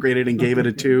well integrated and gave it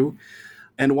a 2.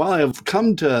 And while I've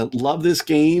come to love this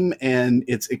game and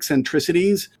its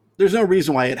eccentricities, there's no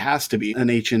reason why it has to be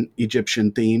an ancient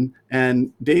Egyptian theme.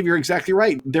 And Dave, you're exactly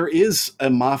right. There is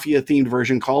a Mafia-themed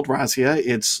version called Razia.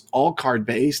 It's all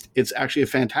card-based. It's actually a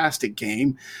fantastic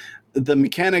game. The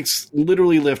mechanics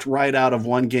literally lift right out of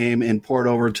one game and pour it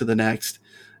over to the next.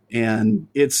 And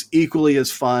it's equally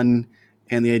as fun.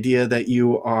 And the idea that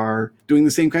you are doing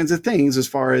the same kinds of things as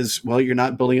far as, well, you're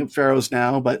not building up pharaohs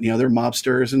now, but, they're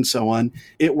mobsters and so on.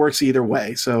 It works either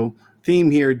way. So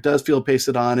theme here does feel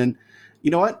pasted on. And you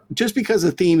know what? Just because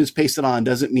a theme is pasted on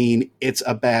doesn't mean it's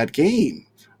a bad game,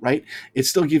 right? It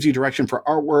still gives you direction for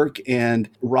artwork, and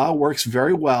Ra works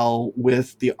very well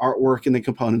with the artwork and the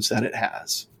components that it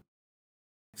has.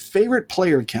 Favorite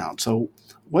player count. So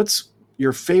what's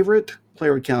your favorite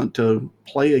player count to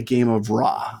play a game of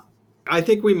Ra? I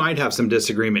think we might have some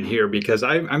disagreement here because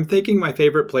I'm thinking my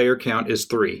favorite player count is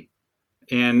 3.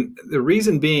 And the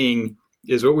reason being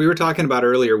is what we were talking about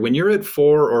earlier. When you're at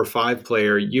 4 or 5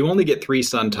 player, you only get 3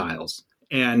 sun tiles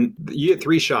and you get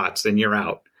 3 shots and you're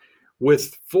out.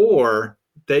 With 4,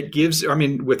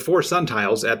 with 4 sun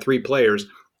tiles at 3 players,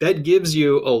 that gives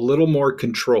you a little more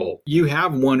control. You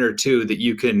have 1 or 2 that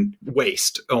you can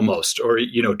waste almost, or,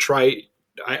 try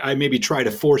I maybe try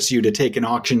to force you to take an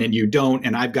auction and you don't,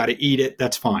 and I've got to eat it.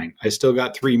 That's fine. I still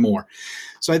got 3 more.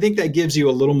 So I think that gives you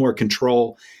a little more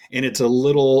control, and it's a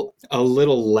little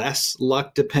less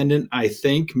luck dependent, I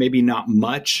think. Maybe not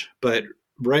much, but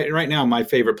right now my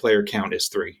favorite player count is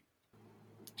 3.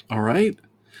 All right.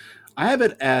 I have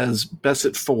it as best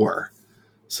at 4.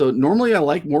 So normally I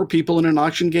like more people in an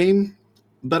auction game,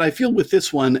 but I feel with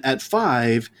this one at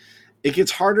 5, it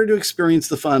gets harder to experience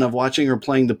the fun of watching or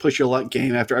playing the push your luck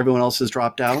game after everyone else has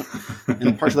dropped out.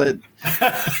 And part of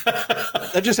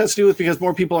that just has to do with because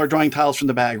more people are drawing tiles from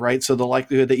the bag, right? So the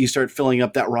likelihood that you start filling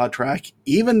up that raw track,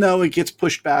 even though it gets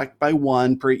pushed back by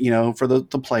 1 per, for the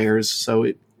players. So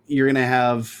you're going to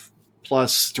have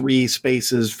 +3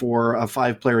 spaces for a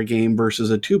 5-player game versus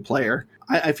a 2-player.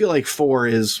 I feel like 4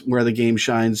 is where the game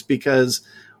shines because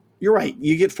you're right.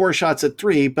 You get 4 shots at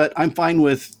 3, but I'm fine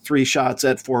with 3 shots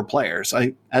at 4 players.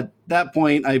 At that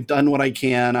point, I've done what I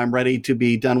can. I'm ready to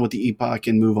be done with the epoch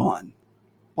and move on.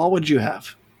 What would you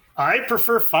have? I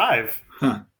prefer 5.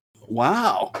 Huh.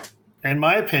 Wow. In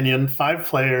my opinion,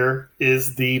 5-player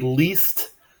is the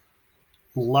least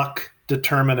luck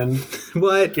determinant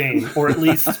game. Or at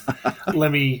least,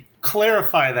 let me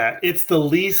clarify that. It's the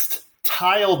least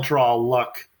tile draw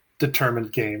luck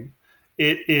determined game.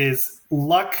 It is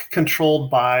luck controlled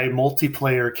by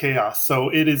multiplayer chaos. So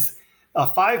it is a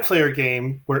 5-player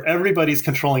game where everybody's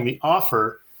controlling the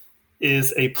offer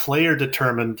is a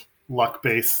player-determined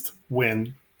luck-based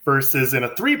win versus in a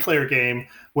 3-player game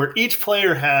where each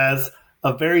player has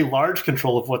a very large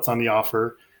control of what's on the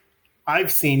offer.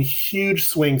 I've seen huge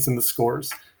swings in the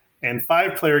scores. And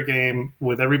 5-player game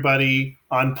with everybody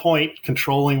on point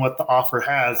controlling what the offer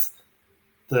has,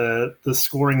 the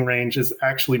scoring range is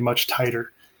actually much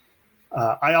tighter.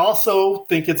 I also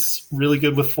think it's really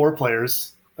good with 4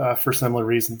 players for similar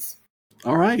reasons.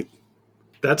 All right.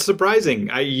 That's surprising.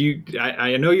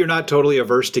 I know you're not totally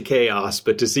averse to chaos,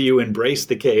 but to see you embrace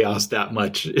the chaos that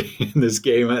much in this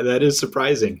game, that is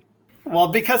surprising. Well,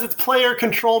 because it's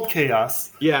player-controlled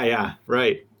chaos. Yeah,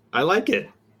 right. I like it.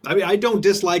 I mean, I don't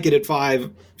dislike it at 5,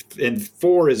 and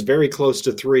 4 is very close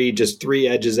to 3, just 3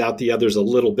 edges out the others a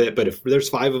little bit. But if there's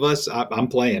 5 of us, I'm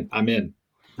playing. I'm in.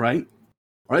 Right.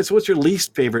 All right, so what's your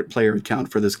least favorite player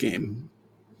count for this game?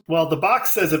 Well, the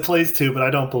box says it plays 2, but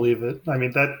I don't believe it. I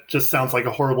mean, that just sounds like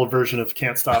a horrible version of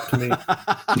Can't Stop to me.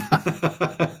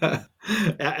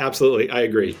 Absolutely, I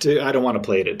agree. I don't want to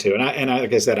play it at 2. And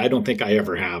like I said, I don't think I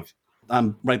ever have.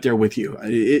 I'm right there with you.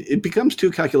 It becomes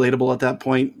too calculatable at that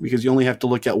point because you only have to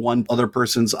look at one other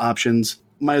person's options.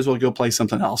 Might as well go play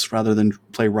something else rather than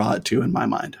play raw at 2 in my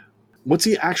mind. What's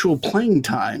the actual playing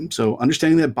time? So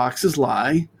understanding that boxes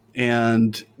lie,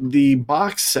 and the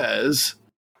box says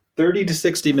 30 to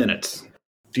 60 minutes.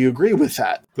 Do you agree with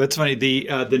that? That's funny.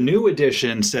 The new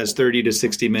edition says 30 to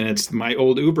 60 minutes. My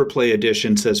old Uber Play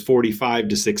edition says 45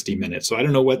 to 60 minutes. So I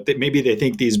don't know maybe they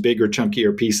think these bigger,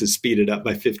 chunkier pieces speed it up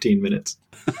by 15 minutes.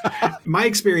 My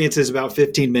experience is about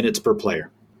 15 minutes per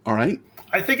player. All right.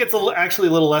 I think it's actually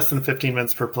a little less than 15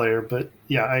 minutes per player, but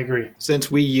yeah, I agree.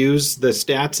 Since we use the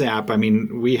stats app, I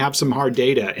mean, we have some hard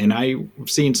data, and I've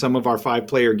seen some of our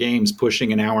 5-player games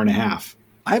pushing an hour and a half.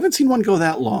 I haven't seen one go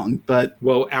that long, but...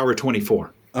 Well, hour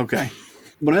 24. Okay.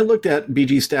 When I looked at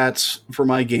BG stats for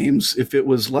my games, if it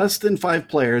was less than 5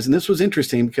 players, and this was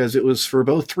interesting because it was for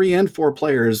both 3 and 4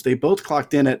 players, they both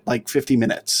clocked in at like 50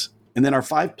 minutes. And then our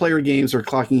 5-player games are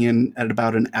clocking in at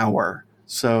about an hour.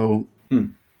 So...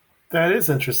 That is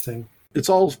interesting. It's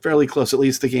all fairly close, at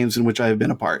least the games in which I have been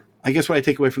a part. I guess what I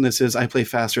take away from this is I play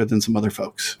faster than some other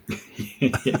folks.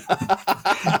 And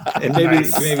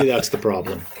maybe that's the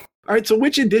problem. All right, so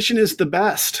which edition is the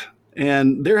best?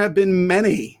 And there have been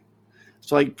many.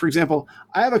 So, like, for example,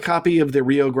 I have a copy of the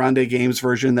Rio Grande Games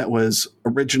version that was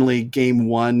originally Game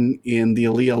 1 in the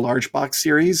Aaliyah Large Box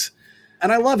series.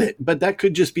 And I love it, but that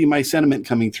could just be my sentiment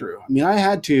coming through. I mean, I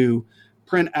had to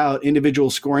print out individual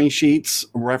scoring sheets,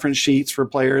 reference sheets for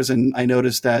players, and I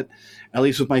noticed that, at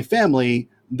least with my family,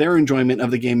 their enjoyment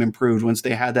of the game improved once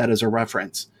they had that as a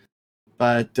reference.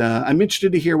 But I'm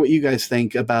interested to hear what you guys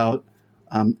think about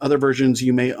other versions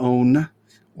you may own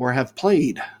or have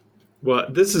played. Well,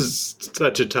 this is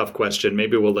such a tough question.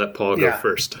 Maybe we'll let Paul go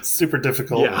first. Super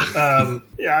difficult.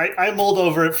 I mulled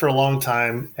over it for a long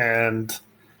time, and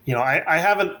I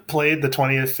haven't played the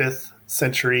 25th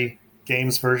Century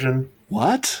Games version.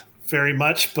 What? Very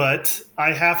much, but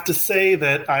I have to say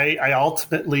that I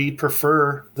ultimately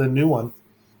prefer the new one.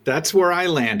 That's where I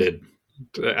landed.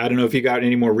 I don't know if you got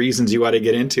any more reasons you ought to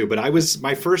get into, but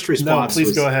my first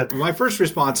response go ahead. My first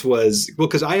response was, well,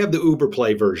 because I have the Uber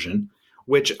Play version,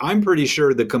 which I'm pretty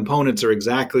sure the components are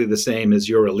exactly the same as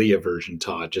your Aaliyah version,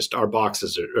 Todd. Just our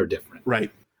boxes are different.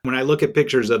 Right. When I look at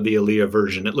pictures of the Aaliyah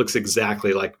version, it looks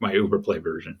exactly like my Uberplay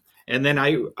version. And then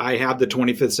I have the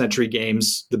 25th Century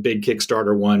Games, the big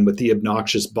Kickstarter one with the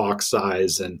obnoxious box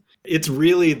size. And it's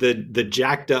really the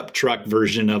jacked up truck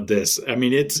version of this. I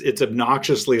mean, it's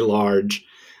obnoxiously large.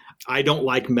 I don't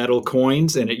like metal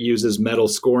coins, and it uses metal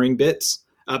scoring bits.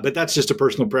 But that's just a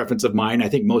personal preference of mine. I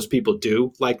think most people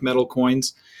do like metal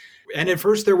coins. And at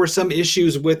first there were some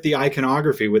issues with the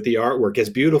iconography, with the artwork, as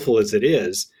beautiful as it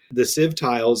is. The Civ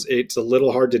tiles, it's a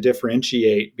little hard to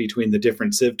differentiate between the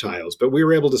different Civ tiles, but we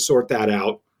were able to sort that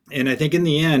out. And I think in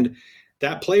the end,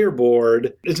 that player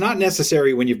board is not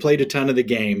necessary when you've played a ton of the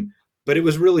game, but it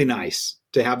was really nice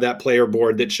to have that player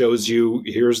board that shows you,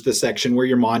 here's the section where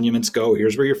your monuments go,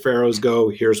 here's where your pharaohs go,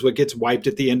 here's what gets wiped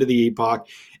at the end of the epoch.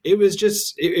 It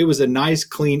was a nice,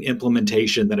 clean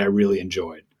implementation that I really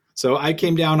enjoyed. So I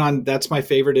came down on, that's my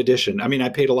favorite edition. I mean, I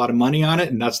paid a lot of money on it,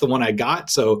 and that's the one I got.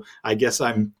 So I guess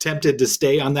I'm tempted to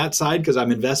stay on that side because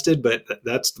I'm invested, but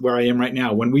that's where I am right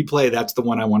now. When we play, that's the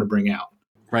one I want to bring out.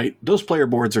 Right. Those player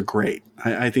boards are great.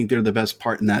 I think they're the best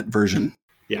part in that version.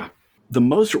 Yeah. The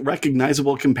most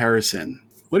recognizable comparison.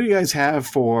 What do you guys have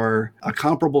for a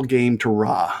comparable game to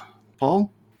Ra?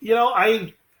 Paul?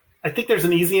 I think there's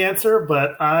an easy answer,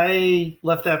 but I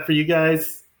left that for you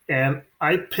guys, and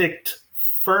I picked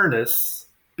Furnace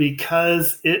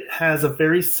because it has a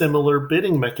very similar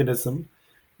bidding mechanism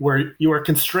where you are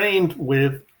constrained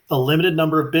with a limited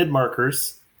number of bid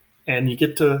markers, and you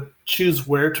get to choose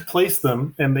where to place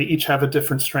them, and they each have a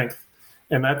different strength.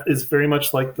 And that is very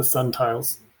much like the sun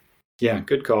tiles. Yeah,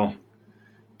 good call.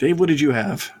 Dave, what did you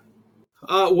have?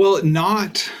 Well,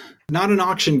 not an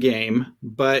auction game,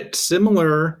 but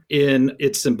similar in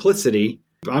its simplicity.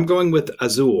 I'm going with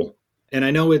Azul. And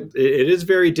I know it is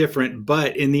very different,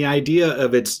 but in the idea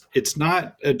of it's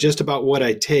not just about what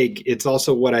I take, it's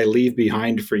also what I leave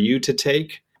behind for you to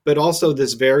take. But also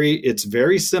it's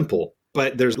very simple,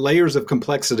 but there's layers of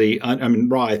complexity. I mean,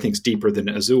 Ra, I think, is deeper than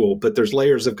Azul, but there's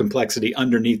layers of complexity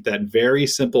underneath that very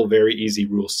simple, very easy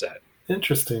rule set.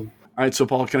 Interesting. All right, so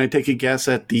Paul, can I take a guess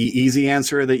at the easy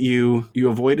answer that you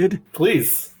avoided?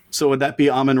 Please. So would that be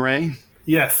Amun-Re?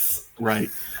 Yes. Right.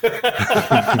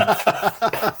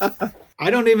 I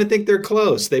don't even think they're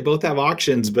close. They both have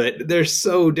auctions, but they're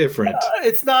so different.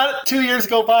 It's not 2 years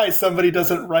go by, somebody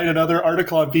doesn't write another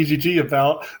article on BGG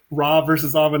about Ra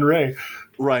versus Amun-Re.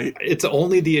 Right. It's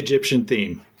only the Egyptian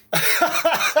theme.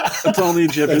 It's only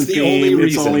Egyptian That's the theme. only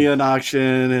It's reason. only an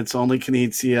auction. It's only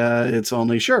Knizia. It's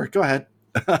only... Sure, go ahead.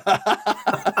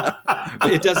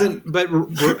 It doesn't, but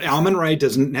Amun-Re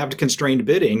doesn't have constrained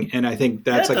bidding, and I think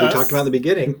that's It like we does. talked about in the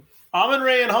beginning.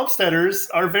 Amun-Re and Homesteaders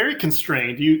are very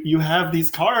constrained. You have these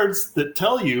cards that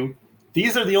tell you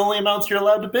these are the only amounts you're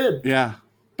allowed to bid. Yeah.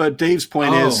 But Dave's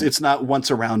point Oh. is it's not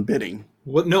once around bidding.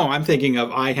 Well, no, I'm thinking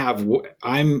of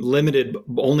I'm limited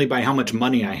only by how much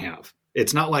money I have.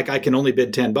 It's not like I can only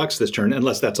bid $10 this turn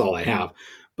unless that's all I have.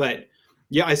 But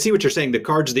yeah, I see what you're saying. The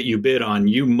cards that you bid on,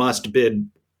 you must bid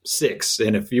 6.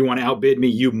 And if you want to outbid me,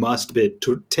 you must bid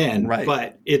 10. Right.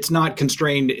 But it's not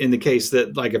constrained in the case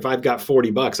that, like, if I've got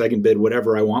 $40, I can bid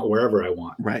whatever I want, wherever I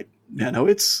want. Right. Yeah, no,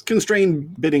 it's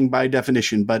constrained bidding by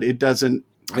definition, but it doesn't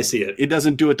I see it. It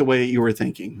doesn't do it the way you were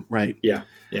thinking. Right. Yeah.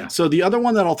 Yeah. So the other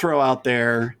one that I'll throw out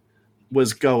there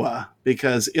was Goa,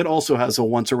 because it also has a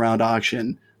once around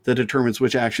auction that determines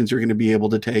which actions you're going to be able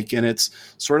to take. And it's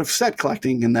sort of set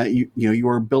collecting in that you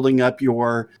are building up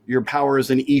your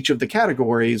powers in each of the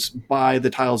categories by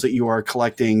the tiles that you are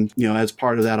collecting, as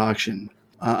part of that auction.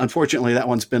 Unfortunately, that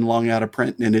one's been long out of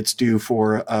print and it's due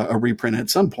for a reprint at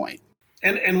some point.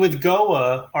 And with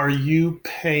Goa, are you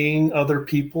paying other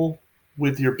people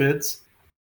with your bids?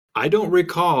 I don't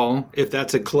recall if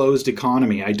that's a closed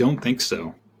economy. I don't think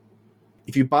so.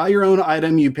 If you buy your own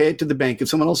item, you pay it to the bank. If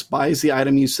someone else buys the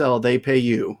item you sell, they pay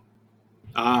you.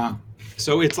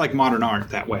 So it's like modern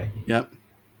art that way. Yep.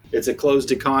 It's a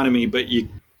closed economy, but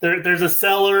There's a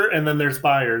seller and then there's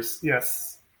buyers.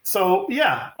 Yes. So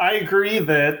yeah, I agree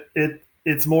that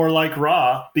it's more like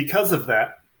Ra because of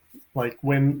that. Like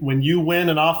when you win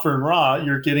an offer in Ra,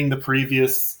 you're getting the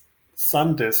previous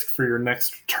sun disk for your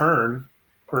next turn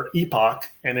or epoch.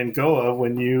 And in Goa,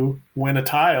 when you win a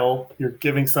tile, you're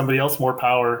giving somebody else more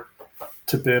power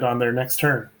to bid on their next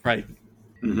turn. Right.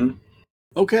 Mm-hmm.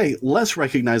 Okay, less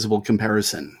recognizable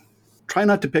comparison. Try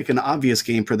not to pick an obvious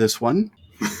game for this one.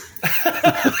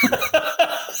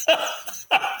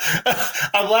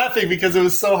 I'm laughing because it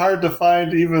was so hard to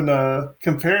find even a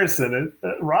comparison.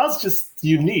 Ra's just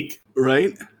unique.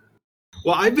 Right?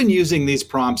 Well, I've been using these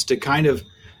prompts to kind of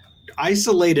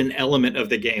isolate an element of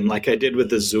the game like I did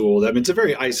with Azul. I mean, it's a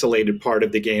very isolated part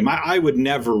of the game. I would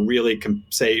never really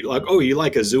say, like, oh, you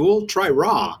like Azul? Try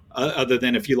Raw. Other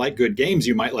than if you like good games,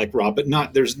 you might like Raw. But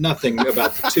there's nothing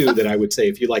about the two that I would say,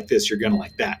 if you like this, you're going to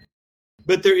like that.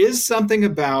 But there is something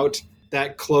about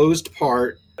that closed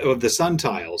part of the sun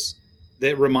tiles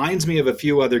that reminds me of a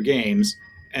few other games,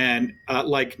 and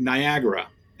like Niagara.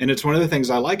 And it's one of the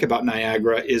things I like about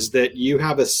Niagara is that you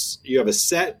have a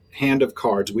set hand of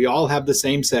cards. We all have the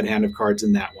same set hand of cards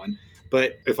in that one.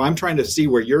 But if I'm trying to see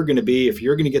where you're going to be, if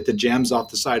you're going to get the gems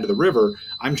off the side of the river,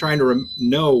 I'm trying to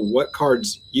know what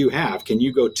cards you have. Can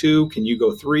you go 2? Can you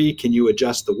go 3? Can you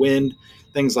adjust the wind?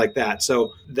 Things like that.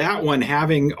 So that one,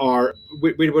 having our,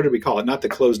 what do we call it? Not the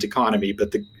closed economy,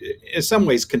 but in some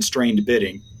ways constrained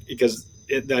bidding, because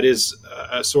that is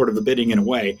a sort of a bidding in a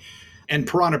way. And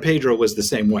Piranha Pedro was the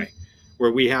same way,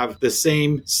 where we have the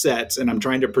same sets, and I'm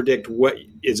trying to predict what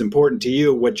is important to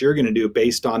you, what you're going to do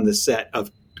based on the set of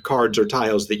cards or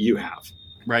tiles that you have.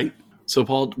 Right. So,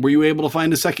 Paul, were you able to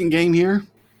find a second game here?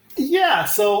 Yeah,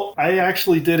 so I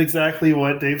actually did exactly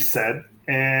what Dave said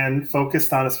and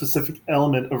focused on a specific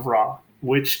element of Raw,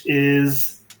 which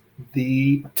is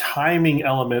the timing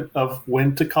element of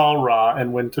when to call Raw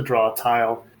and when to draw a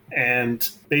tile, and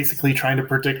basically trying to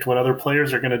predict what other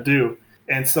players are going to do.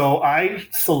 And so I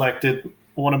selected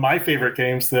one of my favorite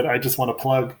games that I just want to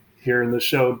plug here in the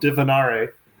show, Divinare.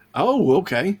 Oh,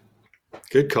 okay.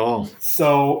 Good call.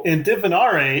 So in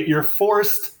Divinare, you're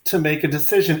forced to make a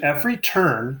decision every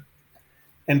turn,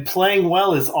 and playing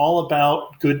well is all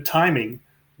about good timing,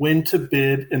 when to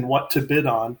bid and what to bid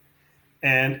on.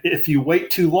 And if you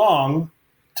wait too long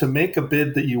to make a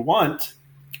bid that you want,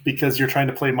 because you're trying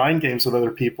to play mind games with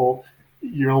other people,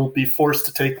 you'll be forced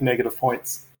to take negative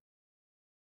points.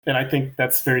 And I think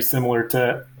that's very similar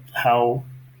to how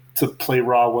to play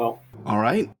Raw well. All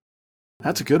right.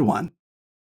 That's a good one.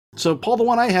 So, Paul, the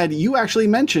one I had, you actually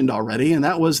mentioned already, and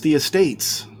that was the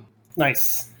Estates.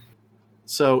 Nice.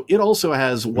 So it also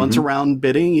has once around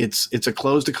bidding. It's a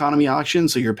closed economy auction,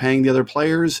 so you're paying the other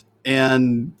players,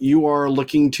 and you are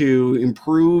looking to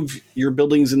improve your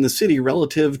buildings in the city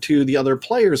relative to the other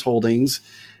players' holdings.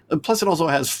 Plus, it also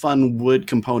has fun wood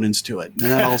components to it.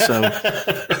 And that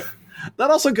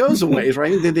also goes a ways,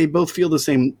 right? They both feel the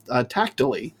same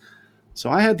tactily. So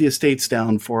I had the Estates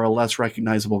down for a less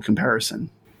recognizable comparison.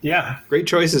 Yeah. Great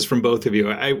choices from both of you.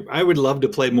 I would love to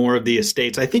play more of the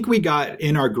Estates. I think we got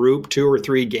in our group 2 or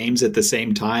 3 games at the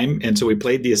same time. And so we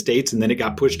played the Estates, and then it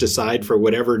got pushed aside for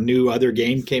whatever new other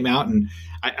game came out. And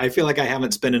I feel like I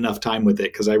haven't spent enough time with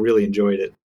it because I really enjoyed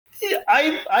it. Yeah,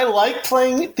 I like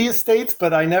playing the Estates,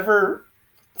 but I never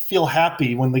feel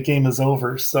happy when the game is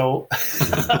over. So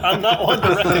I'm not one to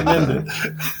recommend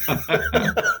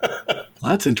it. Well,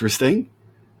 that's interesting.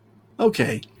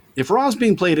 Okay. If Raw's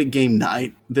being played at game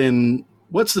night, then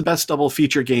what's the best double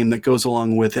feature game that goes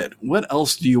along with it? What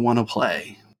else do you want to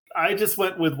play? I just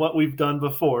went with what we've done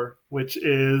before, which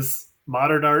is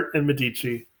Modern Art and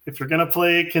Medici. If you're going to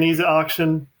play Knizia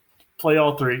Auction, play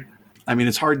all 3. I mean,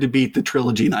 it's hard to beat the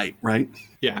trilogy night, right?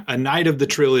 Yeah, a night of the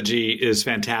trilogy is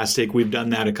fantastic. We've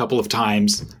done that a couple of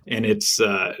times, and it's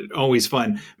always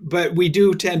fun. But we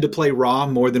do tend to play Raw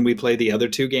more than we play the other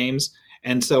 2 games.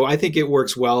 And so I think it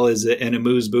works well as an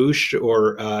amuse-bouche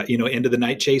or, End of the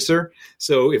Night Chaser.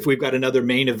 So if we've got another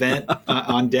main event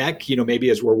on deck, maybe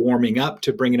as we're warming up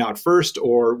to bring it out first,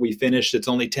 or we finish, it's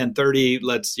only 10:30,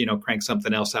 let's, crank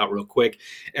something else out real quick.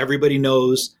 Everybody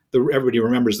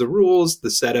remembers the rules.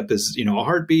 The setup is, a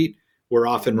heartbeat. We're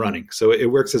off and running. So it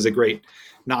works as a great,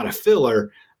 not a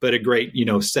filler, but a great,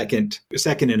 second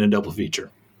in a double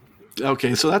feature.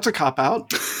 Okay, so that's a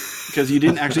cop-out. Because you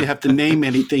didn't actually have to name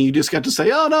anything. You just got to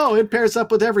say, oh, no, it pairs up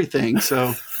with everything.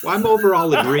 So well, I'm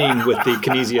overall agreeing with the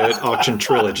Knizia Auction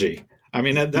trilogy. I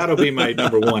mean, that'll be my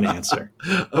number 1 answer.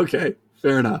 Okay,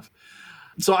 fair enough.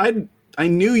 So I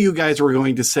knew you guys were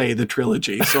going to say the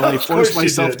trilogy, so I forced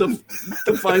myself to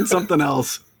find something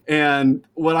else. And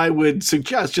what I would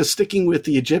suggest, just sticking with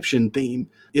the Egyptian theme,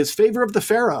 is Favor of the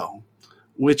Pharaoh,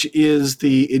 which is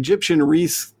the Egyptian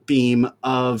wreath theme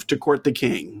of To Court the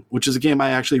King, which is a game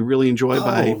I actually really enjoy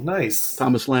by nice.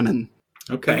 Thomas Lemon.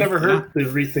 Okay. I've never heard the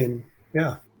wreath theme.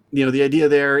 Yeah. The idea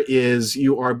there is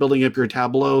you are building up your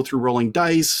tableau through rolling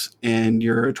dice, and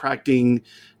you're attracting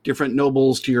different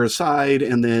nobles to your side,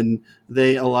 and then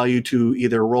they allow you to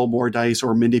either roll more dice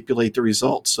or manipulate the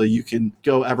results so you can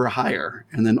go ever higher.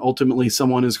 And then ultimately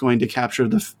someone is going to capture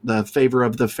the favor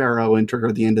of the pharaoh and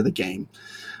trigger the end of the game.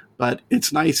 But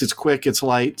it's nice, it's quick, it's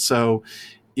light. So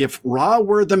if Raw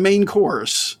were the main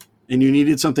course and you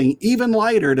needed something even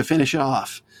lighter to finish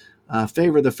off,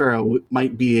 Favor of the Pharaoh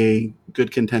might be a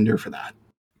good contender for that.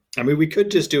 I mean, we could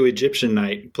just do Egyptian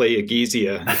Night, play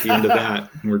Agizia at the end of that.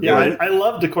 And we're good. I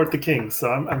love to court the king,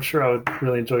 so I'm sure I would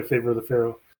really enjoy Favor of the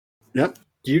Pharaoh. Yep.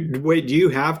 Do you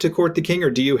have to court the king, or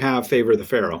do you have Favor of the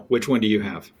Pharaoh? Which one do you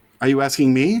have? Are you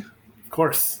asking me? Of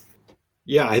course.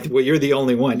 Yeah, well, you're the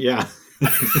only one. Yeah.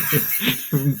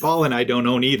 Paul and I don't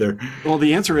own either. Well,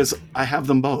 the answer is I have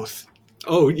them both.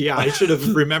 Oh, yeah, I should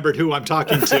have remembered who I'm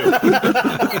talking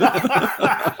to.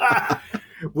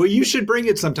 Well, you should bring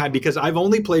it sometime because I've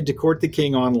only played To Court the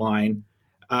King online.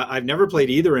 I've never played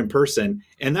either in person.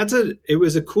 And it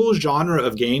was a cool genre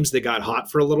of games that got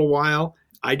hot for a little while.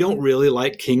 I don't really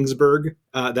like Kingsburg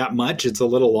that much. It's a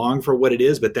little long for what it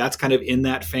is, but that's kind of in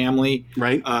that family.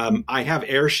 Right. I have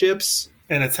airships.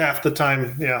 And it's half the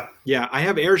time, yeah. Yeah, I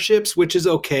have airships, which is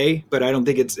okay, but I don't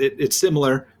think it's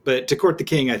similar. But To Court the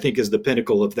King, I think, is the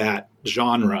pinnacle of that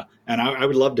genre. And I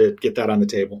would love to get that on the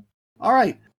table. All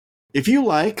right. If you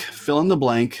like fill in the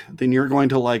blank, then you're going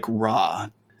to like Ra.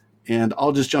 And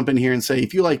I'll just jump in here and say,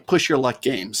 if you like push your luck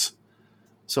games.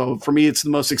 So for me, it's the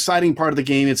most exciting part of the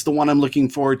game. It's the one I'm looking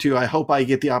forward to. I hope I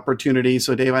get the opportunity.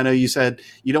 So Dave, I know you said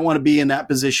you don't want to be in that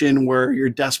position where you're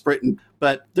desperate.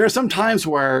 But there are some times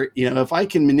where, if I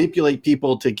can manipulate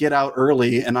people to get out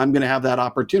early and I'm going to have that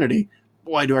opportunity,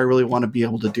 boy, do I really want to be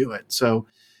able to do it. So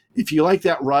if you like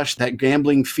that rush, that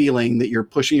gambling feeling that you're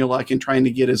pushing your luck and trying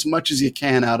to get as much as you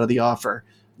can out of the offer,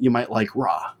 you might like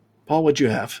Ra. Paul, what'd you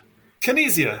have?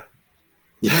 Knizia.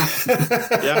 Yeah.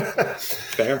 Yeah.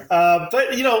 Fair. But,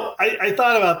 I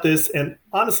thought about this, and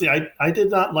honestly, I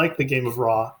did not like the game of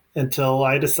Ra until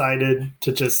I decided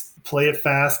to just play it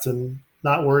fast and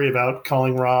not worry about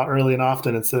calling Ra early and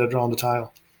often instead of drawing the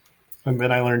tile. And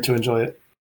then I learned to enjoy it.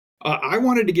 I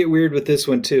wanted to get weird with this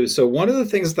one, too. So one of the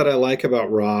things that I like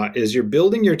about Ra is you're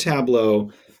building your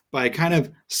tableau by kind of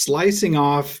slicing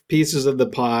off pieces of the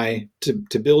pie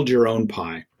to build your own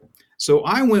pie. So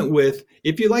I went with,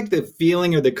 if you like the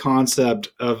feeling or the concept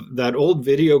of that old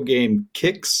video game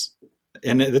Kicks,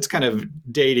 and that's kind of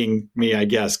dating me, I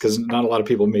guess, because not a lot of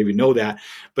people maybe know that,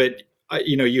 but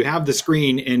you have the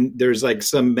screen and there's like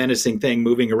some menacing thing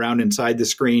moving around inside the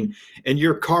screen, and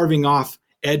you're carving off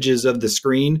edges of the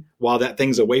screen while that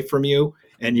thing's away from you,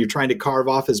 and you're trying to carve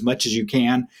off as much as you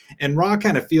can. And Ra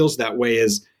kind of feels that way,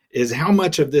 is how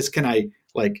much of this can I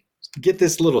like get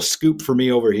this little scoop for me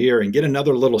over here and get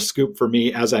another little scoop for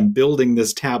me as I'm building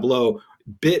this tableau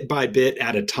bit by bit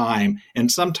at a time. And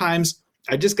sometimes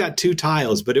I just got 2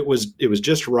 tiles, but it was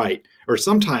just right. Or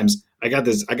sometimes I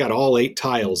got all 8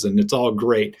 tiles and it's all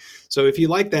great. So if you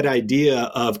like that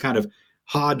idea of kind of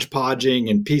hodgepodging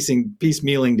and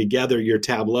piecemealing together your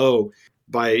tableau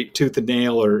by tooth and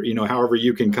nail, or however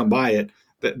you can come by it,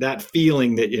 that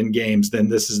feeling that in games, then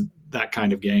this is that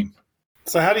kind of game.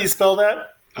 So how do you spell that?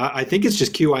 I think it's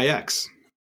just QIX.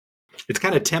 It's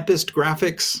kind of Tempest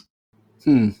graphics.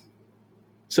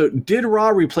 So did Ra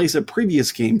replace a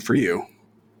previous game for you?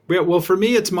 Well, for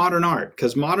me, it's Modern Art,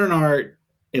 because Modern Art,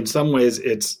 in some ways,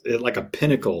 it's like a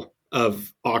pinnacle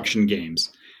of auction games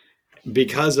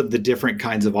because of the different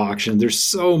kinds of auction. There's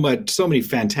so many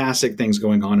fantastic things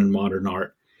going on in Modern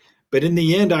Art. But in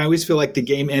the end, I always feel like the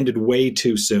game ended way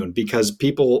too soon because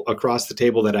people across the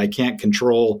table that I can't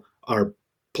control are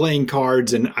playing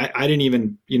cards, and I didn't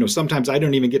even, sometimes I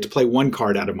don't even get to play one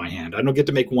card out of my hand. I don't get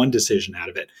to make one decision out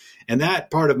of it. And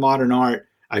that part of Modern Art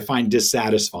I find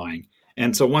dissatisfying.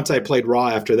 And so once I played Ra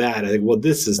after that, I think, well,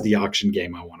 this is the auction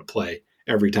game I want to play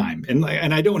every time. And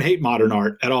I don't hate Modern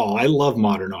Art at all. I love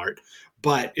Modern Art.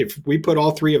 But if we put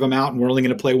all 3 of them out and we're only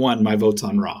going to play one, my vote's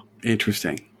on Ra.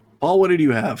 Interesting. Paul, what did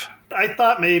you have? I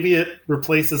thought maybe it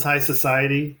replaces High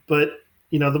Society, but,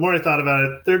 the more I thought about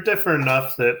it, they're different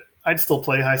enough that I'd still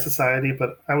play High Society,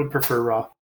 but I would prefer Ra.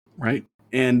 Right.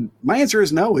 And my answer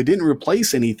is no, it didn't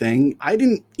replace anything. I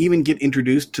didn't even get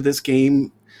introduced to this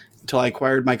game until I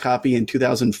acquired my copy in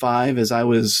 2005 as I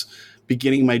was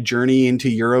beginning my journey into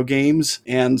Euro games.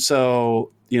 And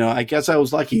so, I guess I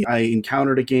was lucky. I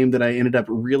encountered a game that I ended up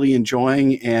really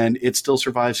enjoying, and it still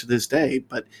survives to this day.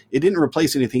 But it didn't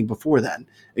replace anything before then,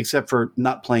 except for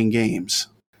not playing games.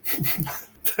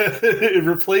 It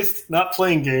replaced not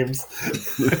playing games.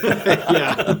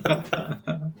 Yeah.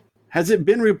 Has it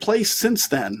been replaced since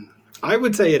then? I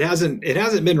would say it hasn't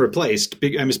been replaced,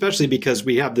 especially because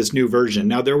we have this new version.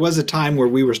 Now, there was a time where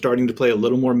we were starting to play a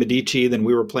little more Medici than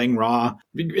we were playing Ra,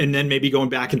 and then maybe going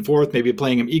back and forth, maybe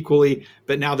playing them equally.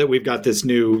 But now that we've got this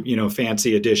new,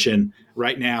 fancy edition,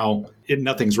 right now,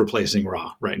 nothing's replacing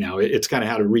Ra right now. It's kind of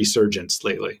had a resurgence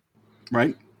lately.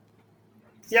 Right.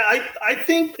 Yeah, I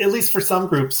think, at least for some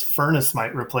groups, Furnace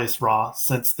might replace Ra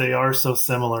since they are so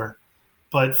similar.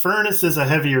 But Furnace is a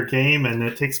heavier game and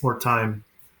it takes more time.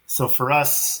 So for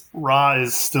us, Raw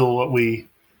is still what we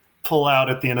pull out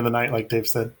at the end of the night, like Dave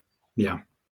said. Yeah.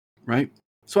 Right.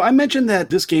 So I mentioned that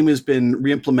this game has been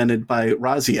re-implemented by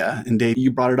Razia, and Dave, you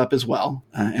brought it up as well.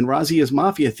 And Razia is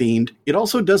Mafia themed. It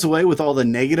also does away with all the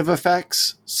negative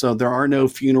effects. So there are no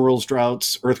funerals,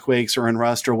 droughts, earthquakes, or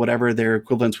unrest, or whatever their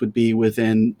equivalents would be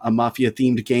within a Mafia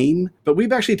themed game. But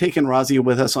we've actually taken Razia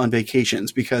with us on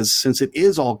vacations because since it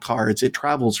is all cards, it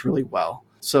travels really well.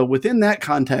 So within that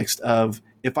context of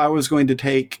if I was going to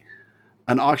take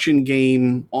an auction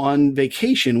game on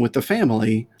vacation with the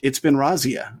family, it's been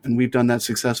Razia, and we've done that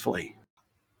successfully.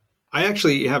 I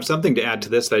actually have something to add to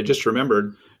this that I just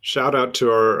remembered. Shout out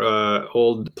to our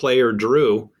old player,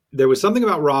 Drew. There was something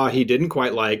about Raw he didn't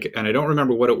quite like, and I don't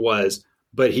remember what it was,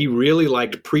 but he really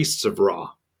liked Priests of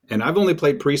Raw. And I've only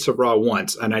played Priests of Raw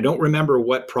once, and I don't remember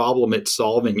what problem it's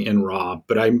solving in Raw,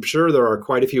 but I'm sure there are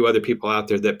quite a few other people out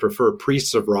there that prefer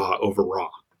Priests of Raw over Raw.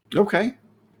 Okay.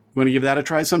 You want to give that a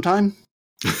try sometime?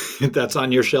 That's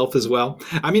on your shelf as well.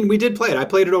 I mean, we did play it. I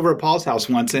played it over at Paul's house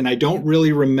once, and I don't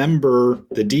really remember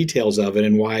the details of it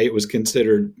and why it was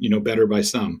considered, better by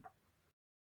some.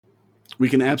 We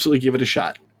can absolutely give it a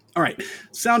shot. All right.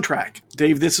 Soundtrack.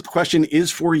 Dave, this question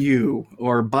is for you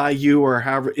or by you or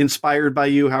however inspired by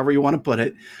you, however you want to put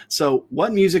it. So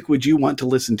what music would you want to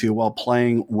listen to while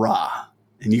playing Ra?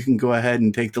 And you can go ahead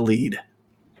and take the lead.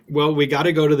 Well, we got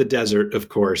to go to the desert, of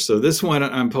course. So this one,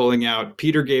 I'm pulling out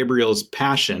Peter Gabriel's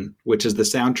Passion, which is the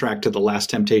soundtrack to The Last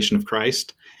Temptation of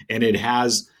Christ. And it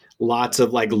has lots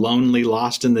of lonely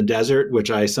lost in the desert,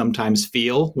 which I sometimes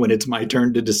feel when it's my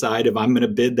turn to decide if I'm going to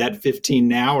bid that 15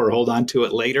 now or hold on to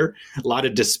it later. A lot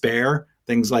of despair,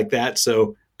 things like that.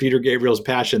 So Peter Gabriel's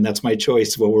Passion, that's my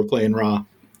choice while we're playing Raw.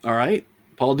 All right.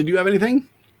 Paul, did you have anything?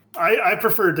 I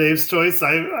prefer Dave's choice.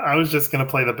 I was just going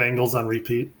to play the Bengals on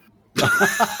repeat.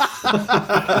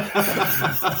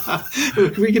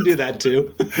 We can do that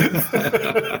too.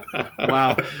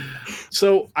 Wow.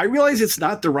 So I realize it's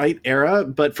not the right era,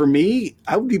 but for me,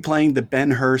 I would be playing the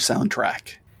Ben-Hur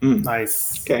soundtrack.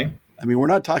 Nice. Okay. I mean, we're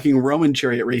not talking Roman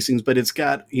chariot racings, but it's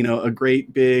got, a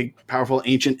great, big, powerful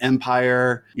ancient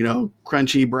empire,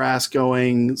 crunchy brass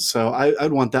going. So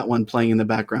I'd want that one playing in the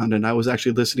background. And I was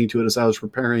actually listening to it as I was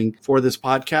preparing for this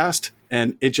podcast,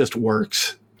 and it just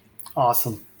works.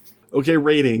 Awesome. Okay,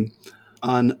 rating.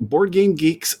 On Board Game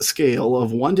Geek's scale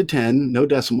of 1 to 10, no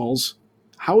decimals,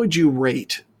 how would you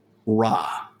rate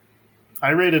Ra? I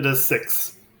rated a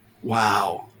 6.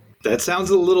 Wow. That sounds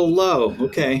a little low.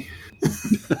 Okay.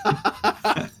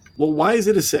 Well, why is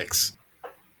it a 6?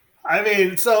 I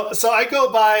mean, so I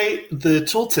go by the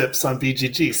tooltips on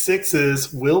BGG. 6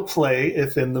 is will play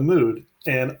if in the mood.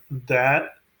 And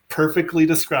that perfectly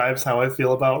describes how I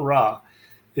feel about Ra.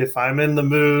 If I'm in the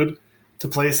mood to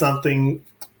play something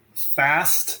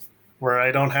fast where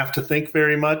I don't have to think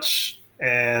very much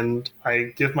and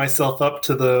I give myself up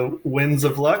to the winds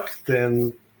of luck,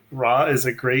 then Ra is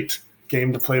a great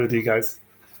game to play with you guys.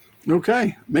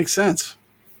 Okay, makes sense.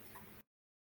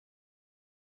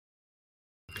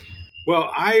 Well,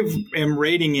 I am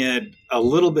rating it a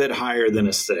little bit higher than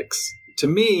a 6. To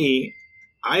me,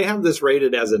 I have this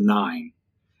rated as a 9.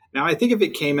 Now, I think if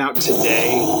it came out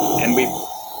today and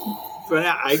but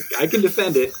I can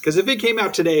defend it, because if it came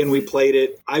out today and we played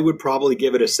it, I would probably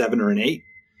give it a 7 or an 8.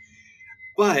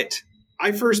 But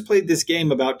I first played this game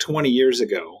about 20 years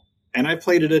ago, and I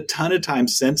played it a ton of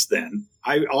times since then.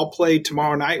 I'll play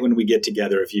tomorrow night when we get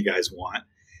together if you guys want.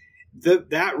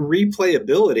 That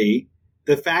replayability,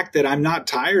 the fact that I'm not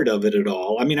tired of it at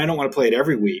all, I mean, I don't want to play it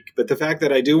every week, but the fact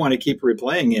that I do want to keep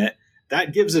replaying it,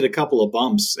 that gives it a couple of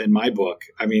bumps in my book.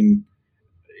 I mean,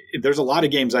 there's a lot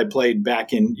of games I played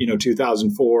back in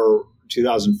 2004,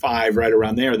 2005, right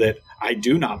around there, that I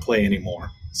do not play anymore.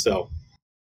 So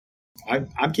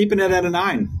I'm keeping it at a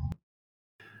 9.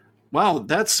 Wow,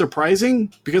 that's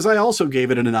surprising because I also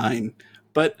gave it a 9.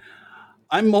 But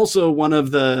I'm also one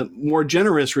of the more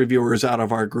generous reviewers out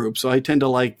of our group, so I tend to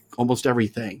like almost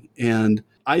everything. And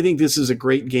I think this is a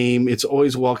great game. It's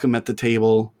always welcome at the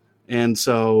table. And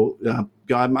so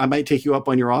I might take you up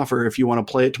on your offer. If you want to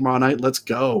play it tomorrow night, let's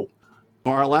go.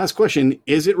 Our last question,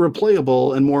 is it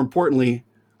replayable? And more importantly,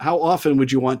 how often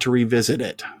would you want to revisit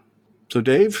it? So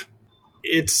Dave?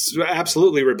 It's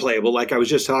absolutely replayable, like I was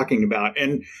just talking about.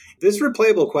 And this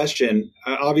replayable question,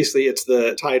 obviously it's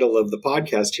the title of the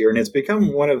podcast here, and it's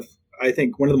become one of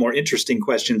the more interesting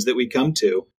questions that we come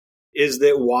to, is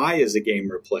that why is a game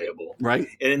replayable? Right.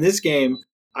 And in this game,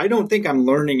 I don't think I'm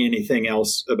learning anything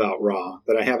else about Ra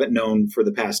that I haven't known for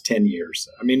the past 10 years.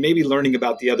 I mean, maybe learning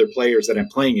about the other players that I'm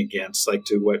playing against, like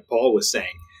to what Paul was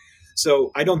saying.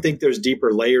 So I don't think there's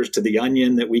deeper layers to the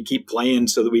onion that we keep playing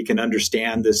so that we can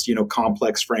understand this,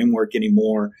 complex framework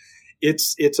anymore.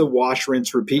 It's a wash,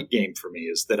 rinse, repeat game for me,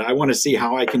 is that I want to see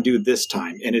how I can do this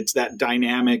time. And it's that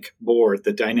dynamic board,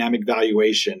 the dynamic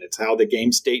valuation. It's how the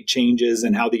game state changes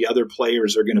and how the other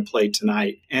players are going to play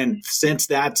tonight. And since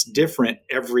that's different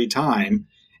every time,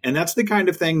 and that's the kind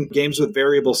of thing, games with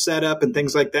variable setup and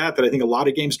things like that I think a lot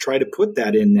of games try to put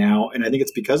that in now. And I think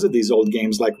it's because of these old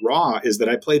games like Raw, is that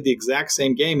I played the exact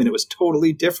same game and it was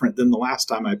totally different than the last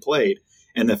time I played.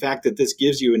 And the fact that this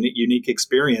gives you a unique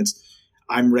experience,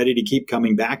 I'm ready to keep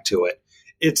coming back to it.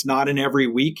 It's not an every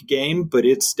week game, but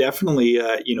it's definitely,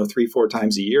 3-4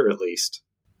 times a year at least.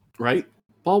 Right.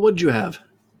 Paul, what'd you have?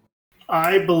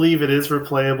 I believe it is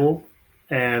replayable.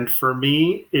 And for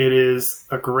me, it is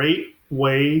a great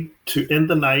way to end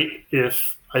the night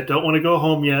if I don't want to go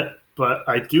home yet, but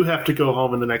I do have to go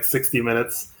home in the next 60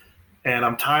 minutes. And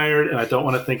I'm tired and I don't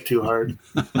want to think too hard.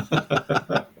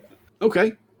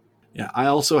 Okay. Yeah, I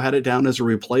also had it down as a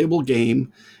replayable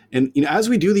game. And as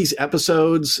we do these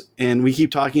episodes and we keep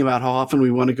talking about how often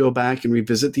we want to go back and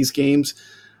revisit these games,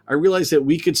 I realized that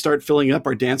we could start filling up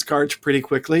our dance cards pretty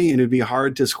quickly, and it'd be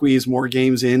hard to squeeze more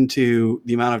games into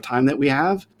the amount of time that we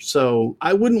have. So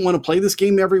I wouldn't want to play this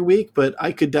game every week, but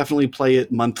I could definitely play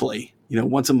it monthly,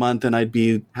 once a month, and I'd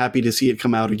be happy to see it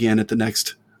come out again at the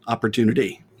next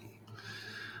opportunity.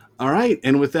 All right.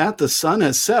 And with that, the sun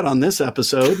has set on this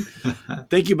episode.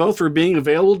 Thank you both for being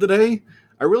available today.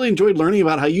 I really enjoyed learning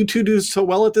about how you two do so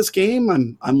well at this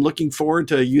game. I'm looking forward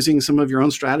to using some of your own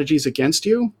strategies against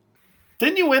you.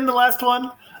 Didn't you win the last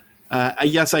one?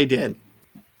 Yes, I did.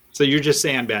 So you're just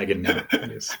sandbagging now.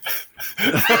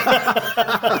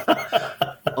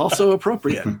 Also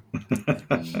appropriate.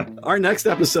 Our next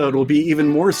episode will be even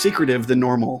more secretive than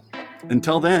normal.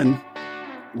 Until then,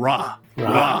 rah,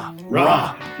 rah,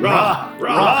 rah, rah,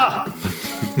 rah.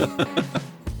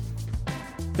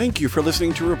 Thank you for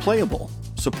listening to Replayable.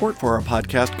 Support for our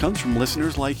podcast comes from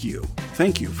listeners like you.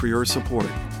 Thank you for your support.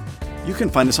 You can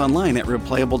find us online at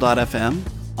replayable.fm,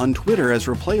 on Twitter as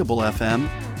replayablefm,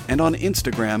 and on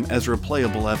Instagram as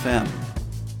replayablefm.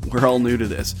 We're all new to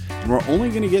this, and we're only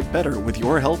going to get better with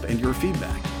your help and your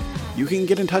feedback. You can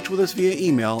get in touch with us via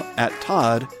email at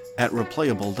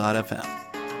todd@replayable.fm.